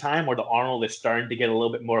prime time, where the Arnold is starting to get a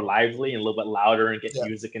little bit more lively and a little bit louder and get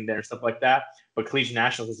music in there and stuff like that. But Collegiate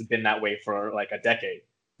Nationals has been that way for like a decade.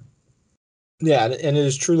 Yeah, and it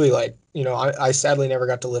is truly I sadly never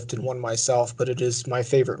got to lift in one myself, but it is my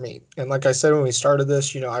favorite meet. And like I said when we started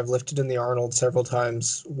this, I've lifted in the Arnold several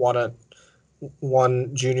times, won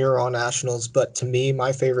junior Raw Nationals, but to me,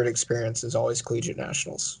 my favorite experience is always Collegiate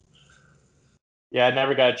Nationals. Yeah, I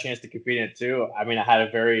never got a chance to compete in it too. I mean, I had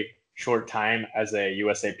a very short time as a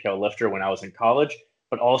USAPL lifter when I was in college,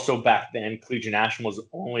 but also back then Collegiate Nationals was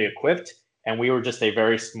only equipped and we were just a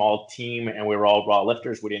very small team, and we were all raw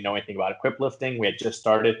lifters. We didn't know anything about equipped lifting. We had just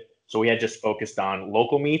started, so we had just focused on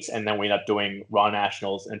local meets, and then we ended up doing raw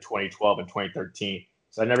nationals in 2012 and 2013.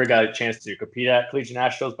 So I never got a chance to compete at collegiate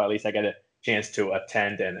nationals, but at least I got a chance to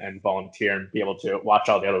attend and volunteer and be able to watch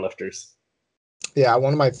all the other lifters. Yeah,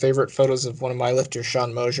 one of my favorite photos of one of my lifters,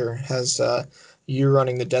 Sean Mosier, has you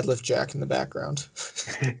running the deadlift jack in the background.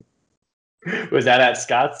 Was that at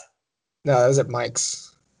Scott's? No, that was at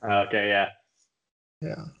Mike's. Okay, yeah.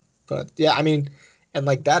 Yeah. But yeah, I mean, and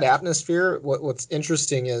like that atmosphere, what's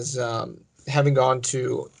interesting is having gone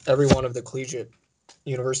to every one of the collegiate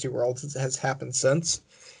university worlds has happened since.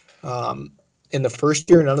 In the first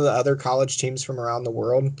year, none of the other college teams from around the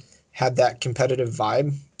world had that competitive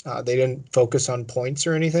vibe. They didn't focus on points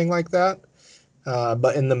or anything like that.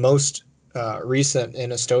 But in the most recent in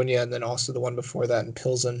Estonia, and then also the one before that in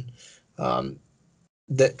Pilsen,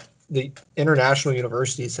 the international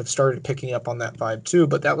universities have started picking up on that vibe too.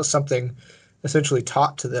 But that was something essentially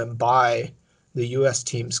taught to them by the U.S.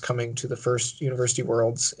 teams coming to the first University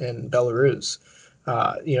Worlds in Belarus,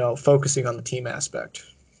 focusing on the team aspect.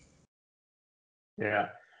 Yeah.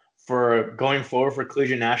 For going forward for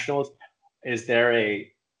collegiate nationals, is there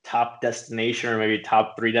a top destination or maybe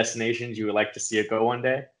top 3 destinations you would like to see it go one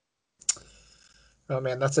day? Oh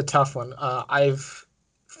man, that's a tough one. I've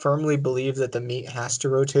firmly believe that the meet has to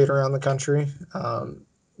rotate around the country.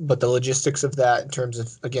 But the logistics of that in terms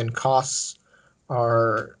of, again, costs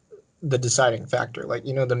are the deciding factor. Like,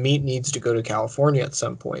 the meet needs to go to California at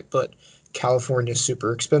some point, but California is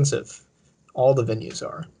super expensive. All the venues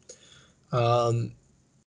are.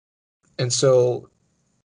 And so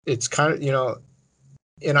it's kind of,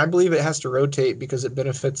 and I believe it has to rotate because it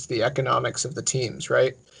benefits the economics of the teams,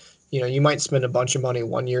 right? You might spend a bunch of money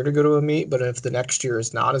one year to go to a meet, but if the next year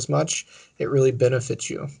is not as much, it really benefits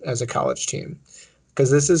you as a college team. Because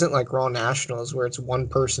this isn't like Raw Nationals where it's one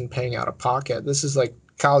person paying out of pocket. This is like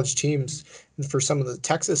college teams. And for some of the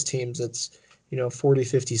Texas teams, it's, 40,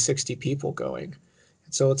 50, 60 people going.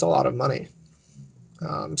 So it's a lot of money.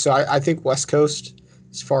 So I think West Coast,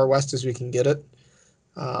 as far west as we can get it.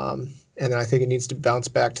 And then I think it needs to bounce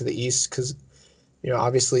back to the east because,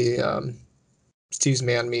 obviously Steve's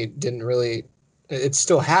Man Meet didn't really, it's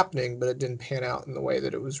still happening, but it didn't pan out in the way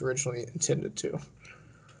that it was originally intended to.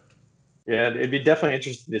 Yeah, it'd be definitely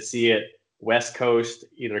interesting to see it West Coast,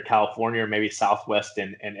 either California or maybe Southwest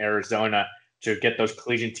and Arizona, to get those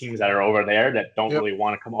collegiate teams that are over there that don't really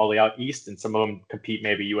want to come all the way out east. And some of them compete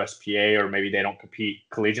maybe USPA, or maybe they don't compete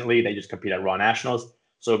collegiately. They just compete at Raw Nationals.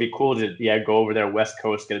 So it'd be cool to go over there West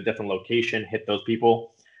Coast, get a different location, hit those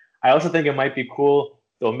people. I also think it might be cool,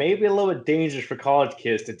 though maybe a little bit dangerous for college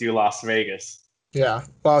kids to do Las Vegas. Yeah.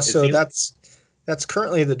 Well, so that's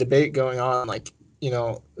currently the debate going on. Like,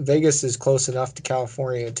 Vegas is close enough to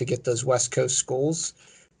California to get those West Coast schools,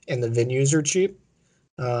 and the venues are cheap.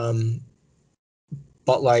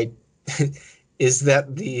 But like, is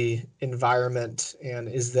that the environment, and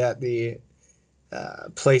is that the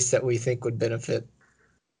place that we think would benefit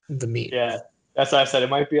the meet? Yeah, that's why I said it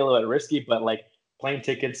might be a little bit risky, but like plane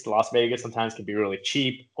tickets to Las Vegas sometimes can be really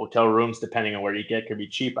cheap. Hotel rooms, depending on where you get, could be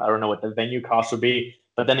cheap. I don't know what the venue cost would be,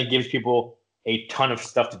 but then it gives people a ton of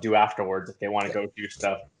stuff to do afterwards if they want to go do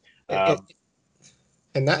stuff.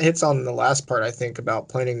 And that hits on the last part, I think, about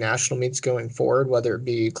planning national meets going forward, whether it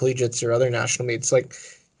be collegiates or other national meets. Like,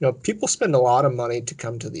 people spend a lot of money to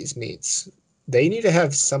come to these meets. They need to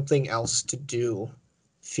have something else to do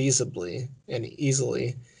feasibly and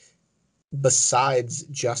easily besides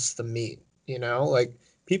just the meet. Like,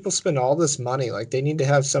 people spend all this money. Like, they need to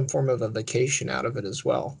have some form of a vacation out of it as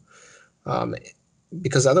well.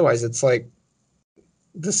 Because otherwise it's like,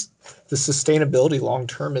 the sustainability long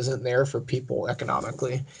term isn't there for people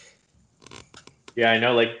economically. Yeah, I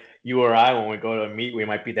know. Like you or I, when we go to a meet, we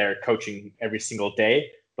might be there coaching every single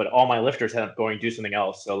day, but all my lifters end up going to do something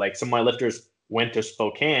else. So like some of my lifters went to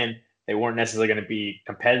Spokane. They weren't necessarily going to be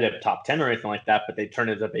competitive top 10 or anything like that, but they turned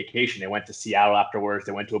it into a vacation. They went to Seattle afterwards.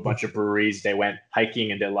 They went to a bunch of breweries. They went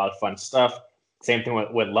hiking and did a lot of fun stuff. Same thing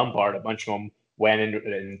with Lombard. A bunch of them went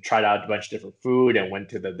and tried out a bunch of different food and went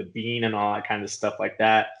to the Bean and all that kind of stuff like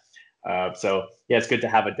that. So yeah, it's good to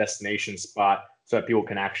have a destination spot so that people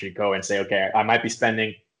can actually go and say, okay, I might be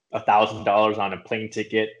spending $1,000 on a plane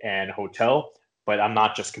ticket and hotel, but I'm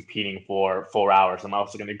not just competing for 4 hours. I'm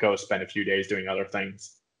also going to go spend a few days doing other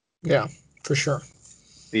things. Yeah, for sure.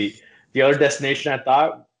 The other destination I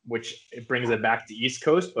thought, which it brings it back to East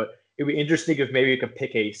Coast, but it'd be interesting if maybe you could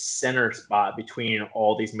pick a center spot between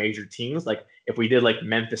all these major teams. Like if we did like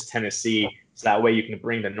Memphis, Tennessee, So that way you can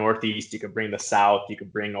bring the Northeast, you can bring the South, you can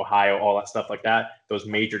bring Ohio, all that stuff like that, those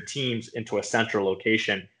major teams into a central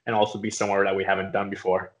location and also be somewhere that we haven't done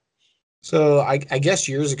before. So I guess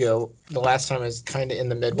years ago, the last time I was kind of in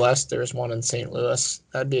the Midwest, there was one in St. Louis.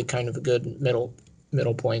 That'd be kind of a good middle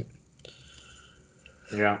point.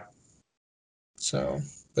 Yeah. So,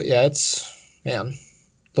 but yeah, man,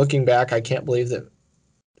 looking back, I can't believe that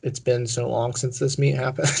it's been so long since this meet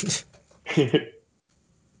happened.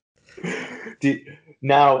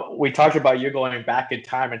 Now, we talked about you going back in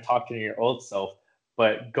time and talking to your old self,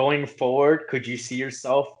 but going forward, could you see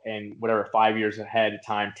yourself in whatever 5 years ahead of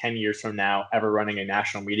time, 10 years from now, ever running a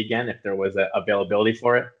national meet again if there was availability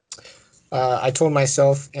for it? I told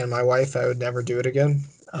myself and my wife I would never do it again.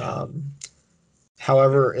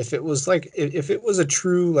 However, if it was a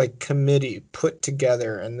true like committee put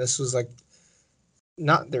together and this was like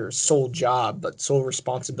not their sole job, but sole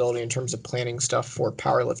responsibility in terms of planning stuff for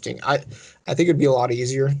powerlifting, I think it'd be a lot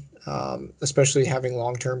easier, especially having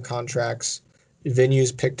long-term contracts,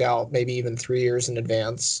 venues picked out maybe even 3 years in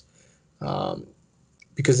advance,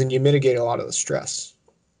 because then you mitigate a lot of the stress.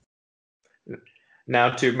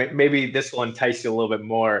 Now, maybe this will entice you a little bit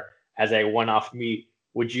more as a one-off meet.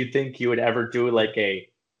 Would you think you would ever do like a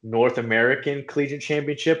North American Collegiate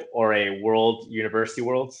Championship or a World University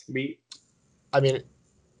Worlds meet? I mean,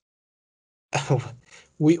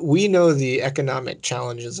 we know the economic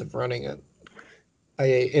challenges of running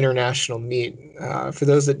a international meet. For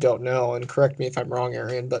those that don't know, and correct me if I'm wrong,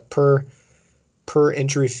 Arian, but per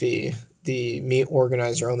entry fee, the meet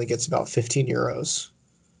organizer only gets about 15 euros.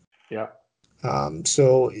 Yeah.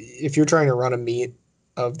 So if you're trying to run a meet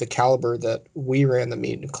of the caliber that we ran the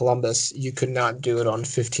meet in Columbus, you could not do it on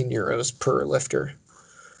 15 euros per lifter.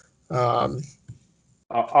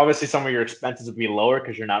 Obviously, some of your expenses would be lower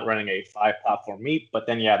because you're not running a 5-platform meet. But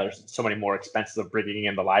then, yeah, there's so many more expenses of bringing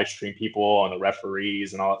in the live stream people and the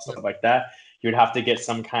referees and all that stuff like that. You'd have to get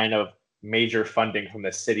some kind of major funding from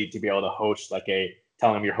the city to be able to host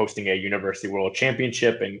tell them you're hosting a University World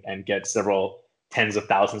Championship and get several tens of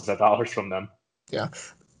thousands of dollars from them. Yeah.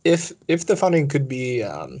 If the funding could be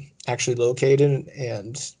actually located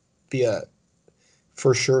and be a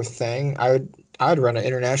for sure thing, I'd run an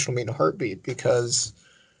international meet in a heartbeat because,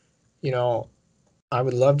 I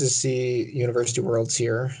would love to see University Worlds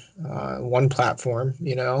here, one platform.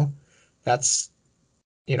 That's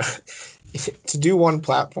to do one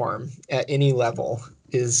platform at any level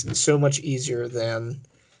is so much easier than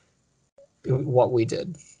what we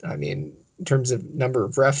did. I mean, in terms of number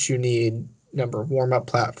of refs you need, number of warm-up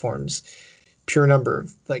platforms, pure number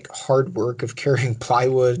of like hard work of carrying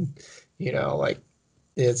plywood,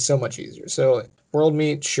 it's so much easier. So World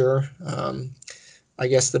Meet, sure. I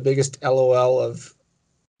guess the biggest LOL of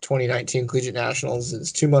 2019 Collegiate Nationals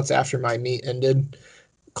is 2 months after my meet ended,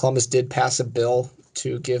 Columbus did pass a bill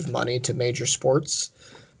to give money to major sports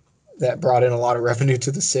that brought in a lot of revenue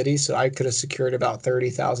to the city. So I could have secured about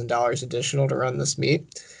 $30,000 additional to run this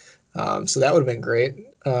meet. So that would have been great.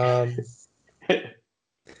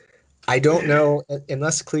 I don't know,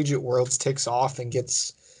 unless Collegiate Worlds takes off and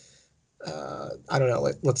gets, I don't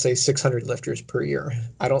know, let's say 600 lifters per year.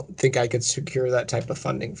 I don't think I could secure that type of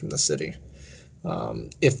funding from the city.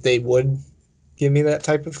 If they would give me that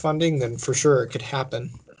type of funding, then for sure it could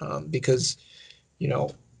happen, because,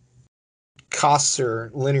 costs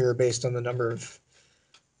are linear based on the number of,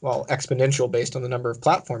 exponential based on the number of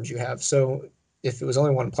platforms you have. So if it was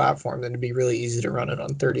only one platform, then it'd be really easy to run it on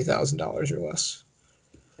 $30,000 or less.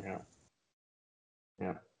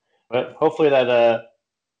 Yeah. But hopefully that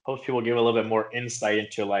hopefully will give a little bit more insight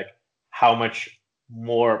into like how much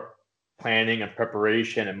more planning and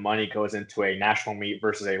preparation and money goes into a national meet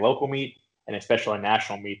versus a local meet, and especially a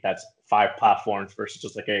national meet that's 5 platforms versus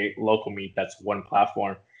just like a local meet that's 1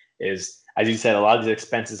 platform. Is, as you said, a lot of these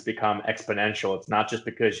expenses become exponential. It's not just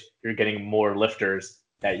because you're getting more lifters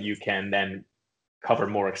that you can then cover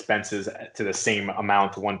more expenses to the same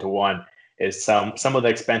amount 1-to-1. Is some of the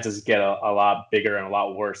expenses get a lot bigger and a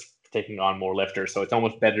lot worse taking on more lifters. So it's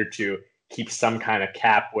almost better to keep some kind of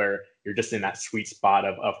cap where you're just in that sweet spot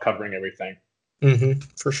of covering everything.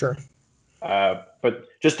 For sure. But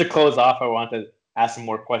just to close off, I want to ask some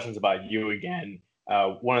more questions about you again.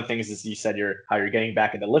 One of the things is you said how you're getting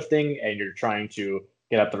back into lifting and you're trying to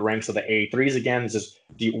get up the ranks of the A3s again.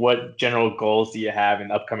 What general goals do you have in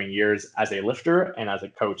the upcoming years as a lifter and as a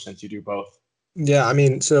coach, since you do both? Yeah, I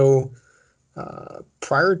mean, so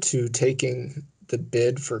prior to taking the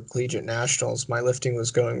bid for Collegiate Nationals, my lifting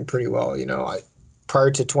was going pretty well.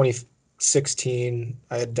 Prior to 2016,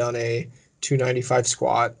 I had done a 295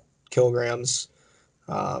 squat kilograms.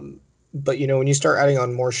 But when you start adding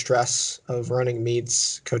on more stress of running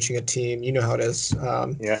meets, coaching a team, you know how it is.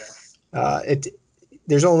 Yeah. It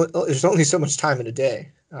there's only so much time in a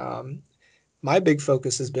day. My big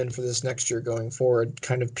focus has been for this next year going forward,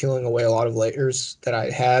 kind of peeling away a lot of layers that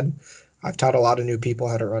I had. I've taught a lot of new people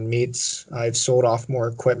how to run meets. I've sold off more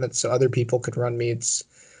equipment so other people could run meets.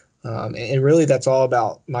 And really, that's all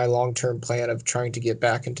about my long-term plan of trying to get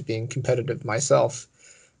back into being competitive myself.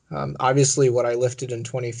 Obviously, what I lifted in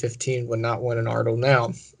 2015 would not win an Ardle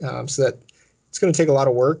now. So that it's going to take a lot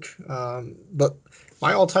of work. But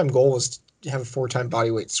my all-time goal was to have a 4-time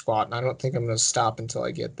bodyweight squat, and I don't think I'm going to stop until I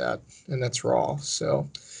get that. And that's raw. So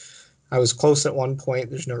I was close at one point.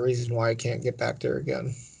 There's no reason why I can't get back there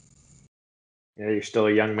again. Yeah, you're still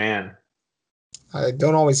a young man. I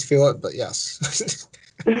don't always feel it, but yes.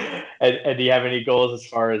 And do you have any goals as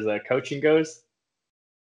far as coaching goes?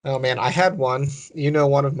 Oh man, I had one.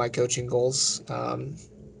 One of my coaching goals.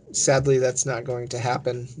 Sadly, that's not going to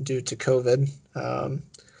happen due to COVID.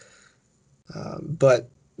 But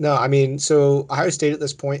no, I mean, so Ohio State at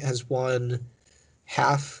this point has won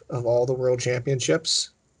half of all the world championships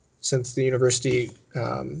since the University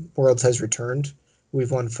Worlds has returned.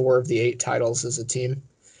 We've won 4 of the 8 titles as a team.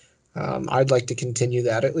 I'd like to continue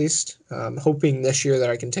that at least. Hoping this year that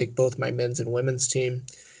I can take both my men's and women's team,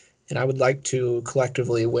 and I would like to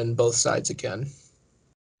collectively win both sides again.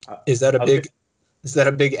 Is that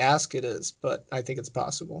a big ask? It is, but I think it's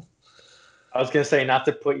possible. I was going to say, not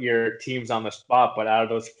to put your teams on the spot, but out of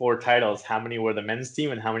those 4 titles, how many were the men's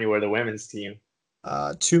team and how many were the women's team?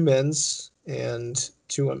 2 men's and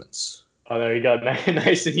 2 women's. Oh, there you go.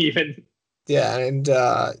 Nice and even. Yeah, and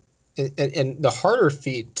the harder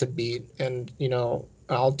feat to beat, and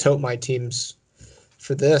I'll tote my teams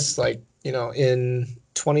for this. Like in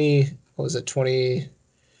 20, what was it, 20?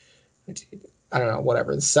 I don't know,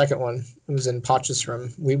 whatever. The second one, it was in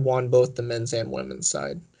Potchefstroom. We won both the men's and women's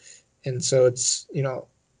side. And so it's,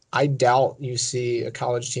 I doubt you see a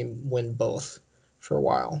college team win both for a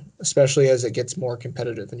while, especially as it gets more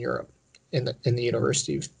competitive in Europe, in the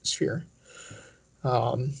university sphere.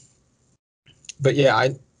 But yeah,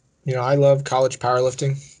 I love college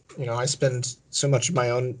powerlifting. I spend so much of my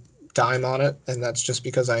own time on it, and that's just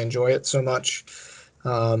because I enjoy it so much.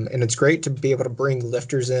 And it's great to be able to bring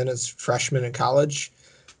lifters in as freshmen in college,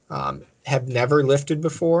 have never lifted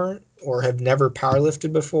before or have never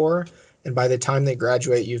powerlifted before. And by the time they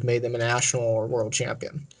graduate, you've made them a national or world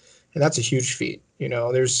champion. And that's a huge feat.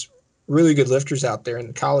 There's really good lifters out there in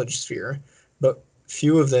the college sphere, but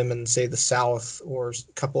few of them in, say, the South or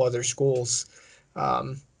a couple other schools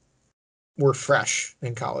were fresh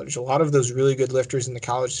in college. A lot of those really good lifters in the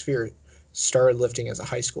college sphere started lifting as a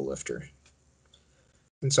high school lifter.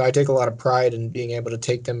 And so I take a lot of pride in being able to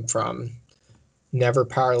take them from never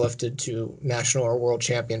powerlifted to national or world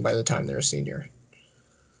champion by the time they're a senior.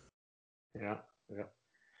 Yeah.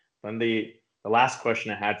 And the last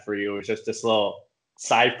question I had for you was just this little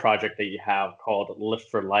side project that you have called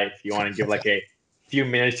Lift for Life. You want to give like a few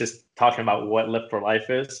minutes just talking about what Lift for Life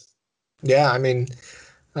is? Yeah, I mean,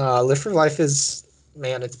 Lift for Life is,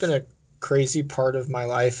 man, it's been a crazy part of my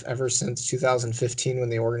life ever since 2015 when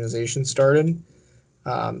the organization started.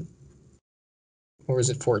 Or was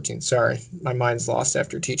it 14? Sorry, my mind's lost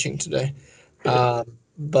after teaching today.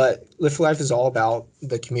 But Lift for Life is all about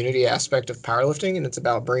the community aspect of powerlifting, and it's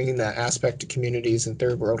about bringing that aspect to communities in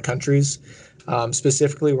third world countries.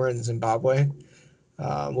 Specifically, we're in Zimbabwe.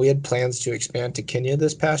 We had plans to expand to Kenya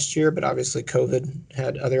this past year, but obviously COVID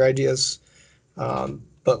had other ideas.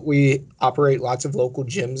 But we operate lots of local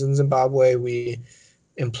gyms in Zimbabwe. We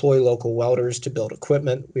employ local welders to build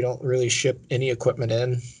equipment. We don't really ship any equipment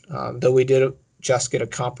in, though we did just get a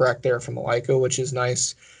comp rack there from Leica, which is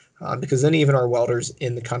nice, because then even our welders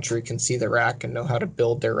in the country can see the rack and know how to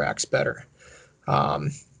build their racks better.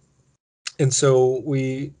 And so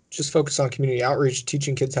we just focus on community outreach,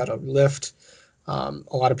 teaching kids how to lift. A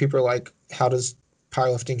lot of people are like, how does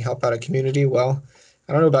powerlifting help out a community? Well,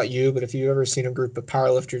 I don't know about you, but if you've ever seen a group of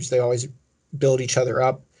powerlifters, they always build each other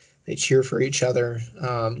up. They cheer for each other.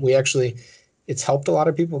 It's helped a lot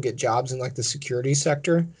of people get jobs in like the security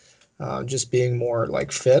sector, just being more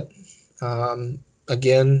like fit.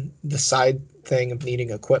 Again, the side thing of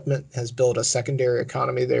needing equipment has built a secondary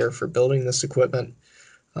economy there for building this equipment.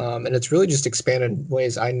 And it's really just expanded in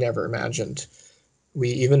ways I never imagined. We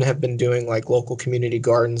even have been doing like local community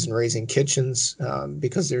gardens and raising kitchens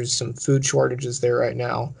because there's some food shortages there right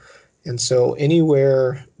now. And so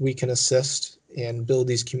anywhere we can assist and build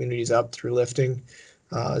these communities up through lifting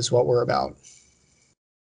is what we're about.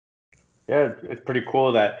 Yeah, it's pretty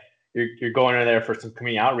cool that you're going in there for some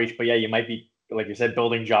community outreach, but yeah, you might be like you said,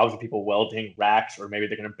 building jobs with people welding racks, or maybe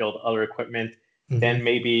they're going to build other equipment. Then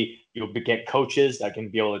maybe you'll get coaches that can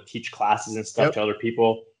be able to teach classes and stuff to other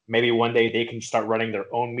people. Maybe one day they can start running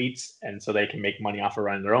their own meets, and so they can make money off of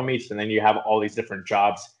running their own meets. And then you have all these different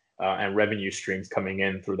jobs and revenue streams coming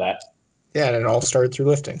in through that. Yeah, and it all started through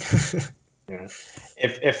lifting. Yeah.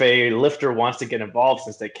 If a lifter wants to get involved,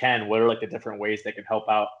 since they can, what are like the different ways they can help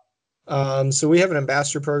out? So we have an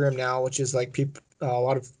ambassador program now, which is like a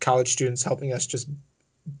lot of college students helping us just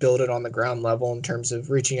build it on the ground level in terms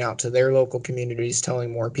of reaching out to their local communities,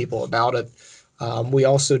 telling more people about it. We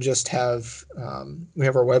also just have we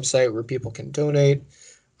have our website where people can donate.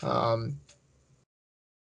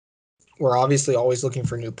 We're obviously always looking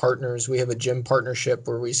for new partners. We have a gym partnership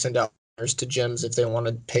where we send out partners to gyms if they want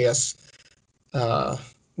to pay us,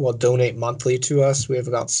 donate monthly to us. We have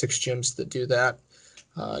about 6 gyms that do that.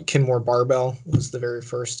 Kenmore Barbell was the very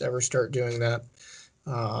first to ever start doing that.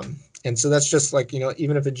 And so that's just like,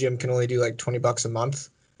 even if a gym can only do like $20 a month,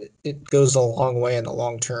 it goes a long way in the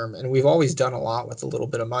long term. And we've always done a lot with a little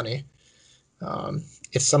bit of money.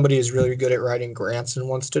 If somebody is really good at writing grants and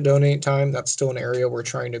wants to donate time, that's still an area we're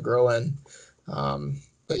trying to grow in.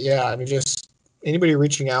 But yeah, I mean, just anybody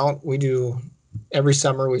reaching out, we do every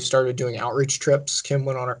summer. We've started doing outreach trips. Kim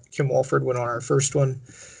Wolford went on our first one.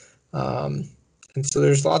 And so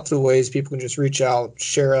there's lots of ways people can just reach out,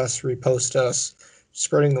 share us, repost us,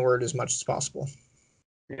 spreading the word as much as possible.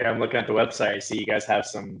 Yeah, I'm looking at the website. I see you guys have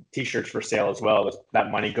some t-shirts for sale as well. Does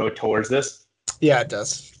that money go towards this? Yeah, it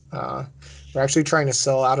does. We're actually trying to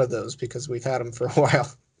sell out of those because we've had them for a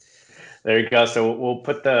while. There you go. So we'll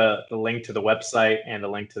put the link to the website and the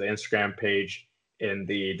link to the Instagram page in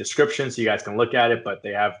the description so you guys can look at it. But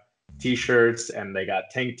they have t-shirts and they got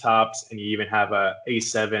tank tops, and you even have a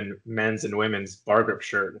A7 men's and women's bar grip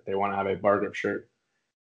shirt if they want to have a bar grip shirt.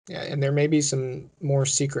 Yeah, and there may be some more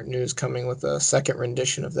secret news coming with a second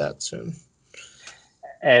rendition of that soon.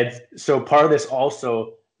 And so part of this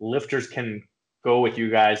also, lifters can go with you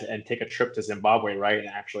guys and take a trip to Zimbabwe, right, and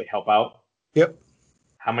actually help out? Yep.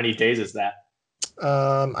 How many days is that?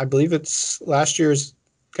 I believe it's last year's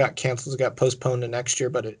got canceled, it got postponed to next year,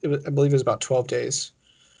 but I believe it was about 12 days.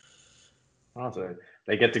 Oh, so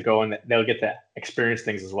they get to go and they'll get to experience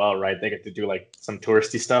things as well, right? They get to do like some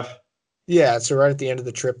touristy stuff. Yeah, so right at the end of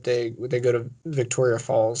the trip, they go to Victoria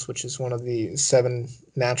Falls, which is one of the 7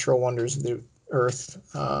 natural wonders of the earth.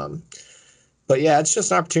 But yeah, it's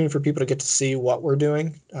just an opportunity for people to get to see what we're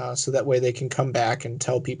doing, so that way they can come back and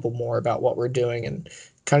tell people more about what we're doing and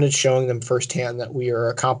kind of showing them firsthand that we are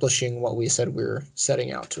accomplishing what we said we were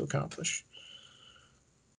setting out to accomplish.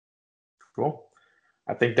 Cool.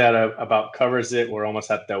 I think that about covers it. We're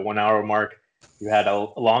almost at the 1 hour mark. You had a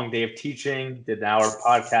long day of teaching, did an hour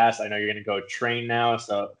podcast. I know you're going to go train now.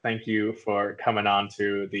 So thank you for coming on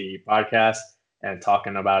to the podcast and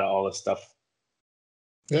talking about all this stuff.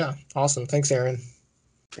 Yeah, awesome. Thanks, Aaron.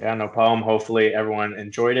 Yeah, no problem. Hopefully everyone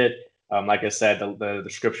enjoyed it. Like I said, the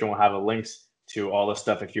description will have the links to all the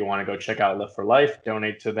stuff if you want to go check out Lift for Life,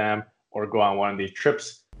 donate to them, or go on one of these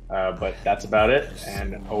trips. But that's about it.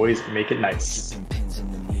 And always make it nice.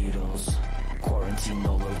 Quarantine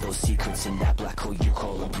all of those secrets in that black hole you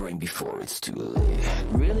call a brain before it's too late.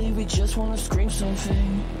 Really, we just wanna scream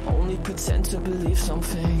something, only pretend to believe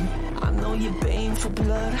something. I know you're baying for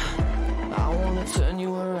blood, I wanna turn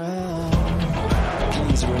you around.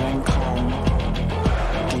 Please remain calm,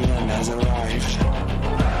 the end has arrived.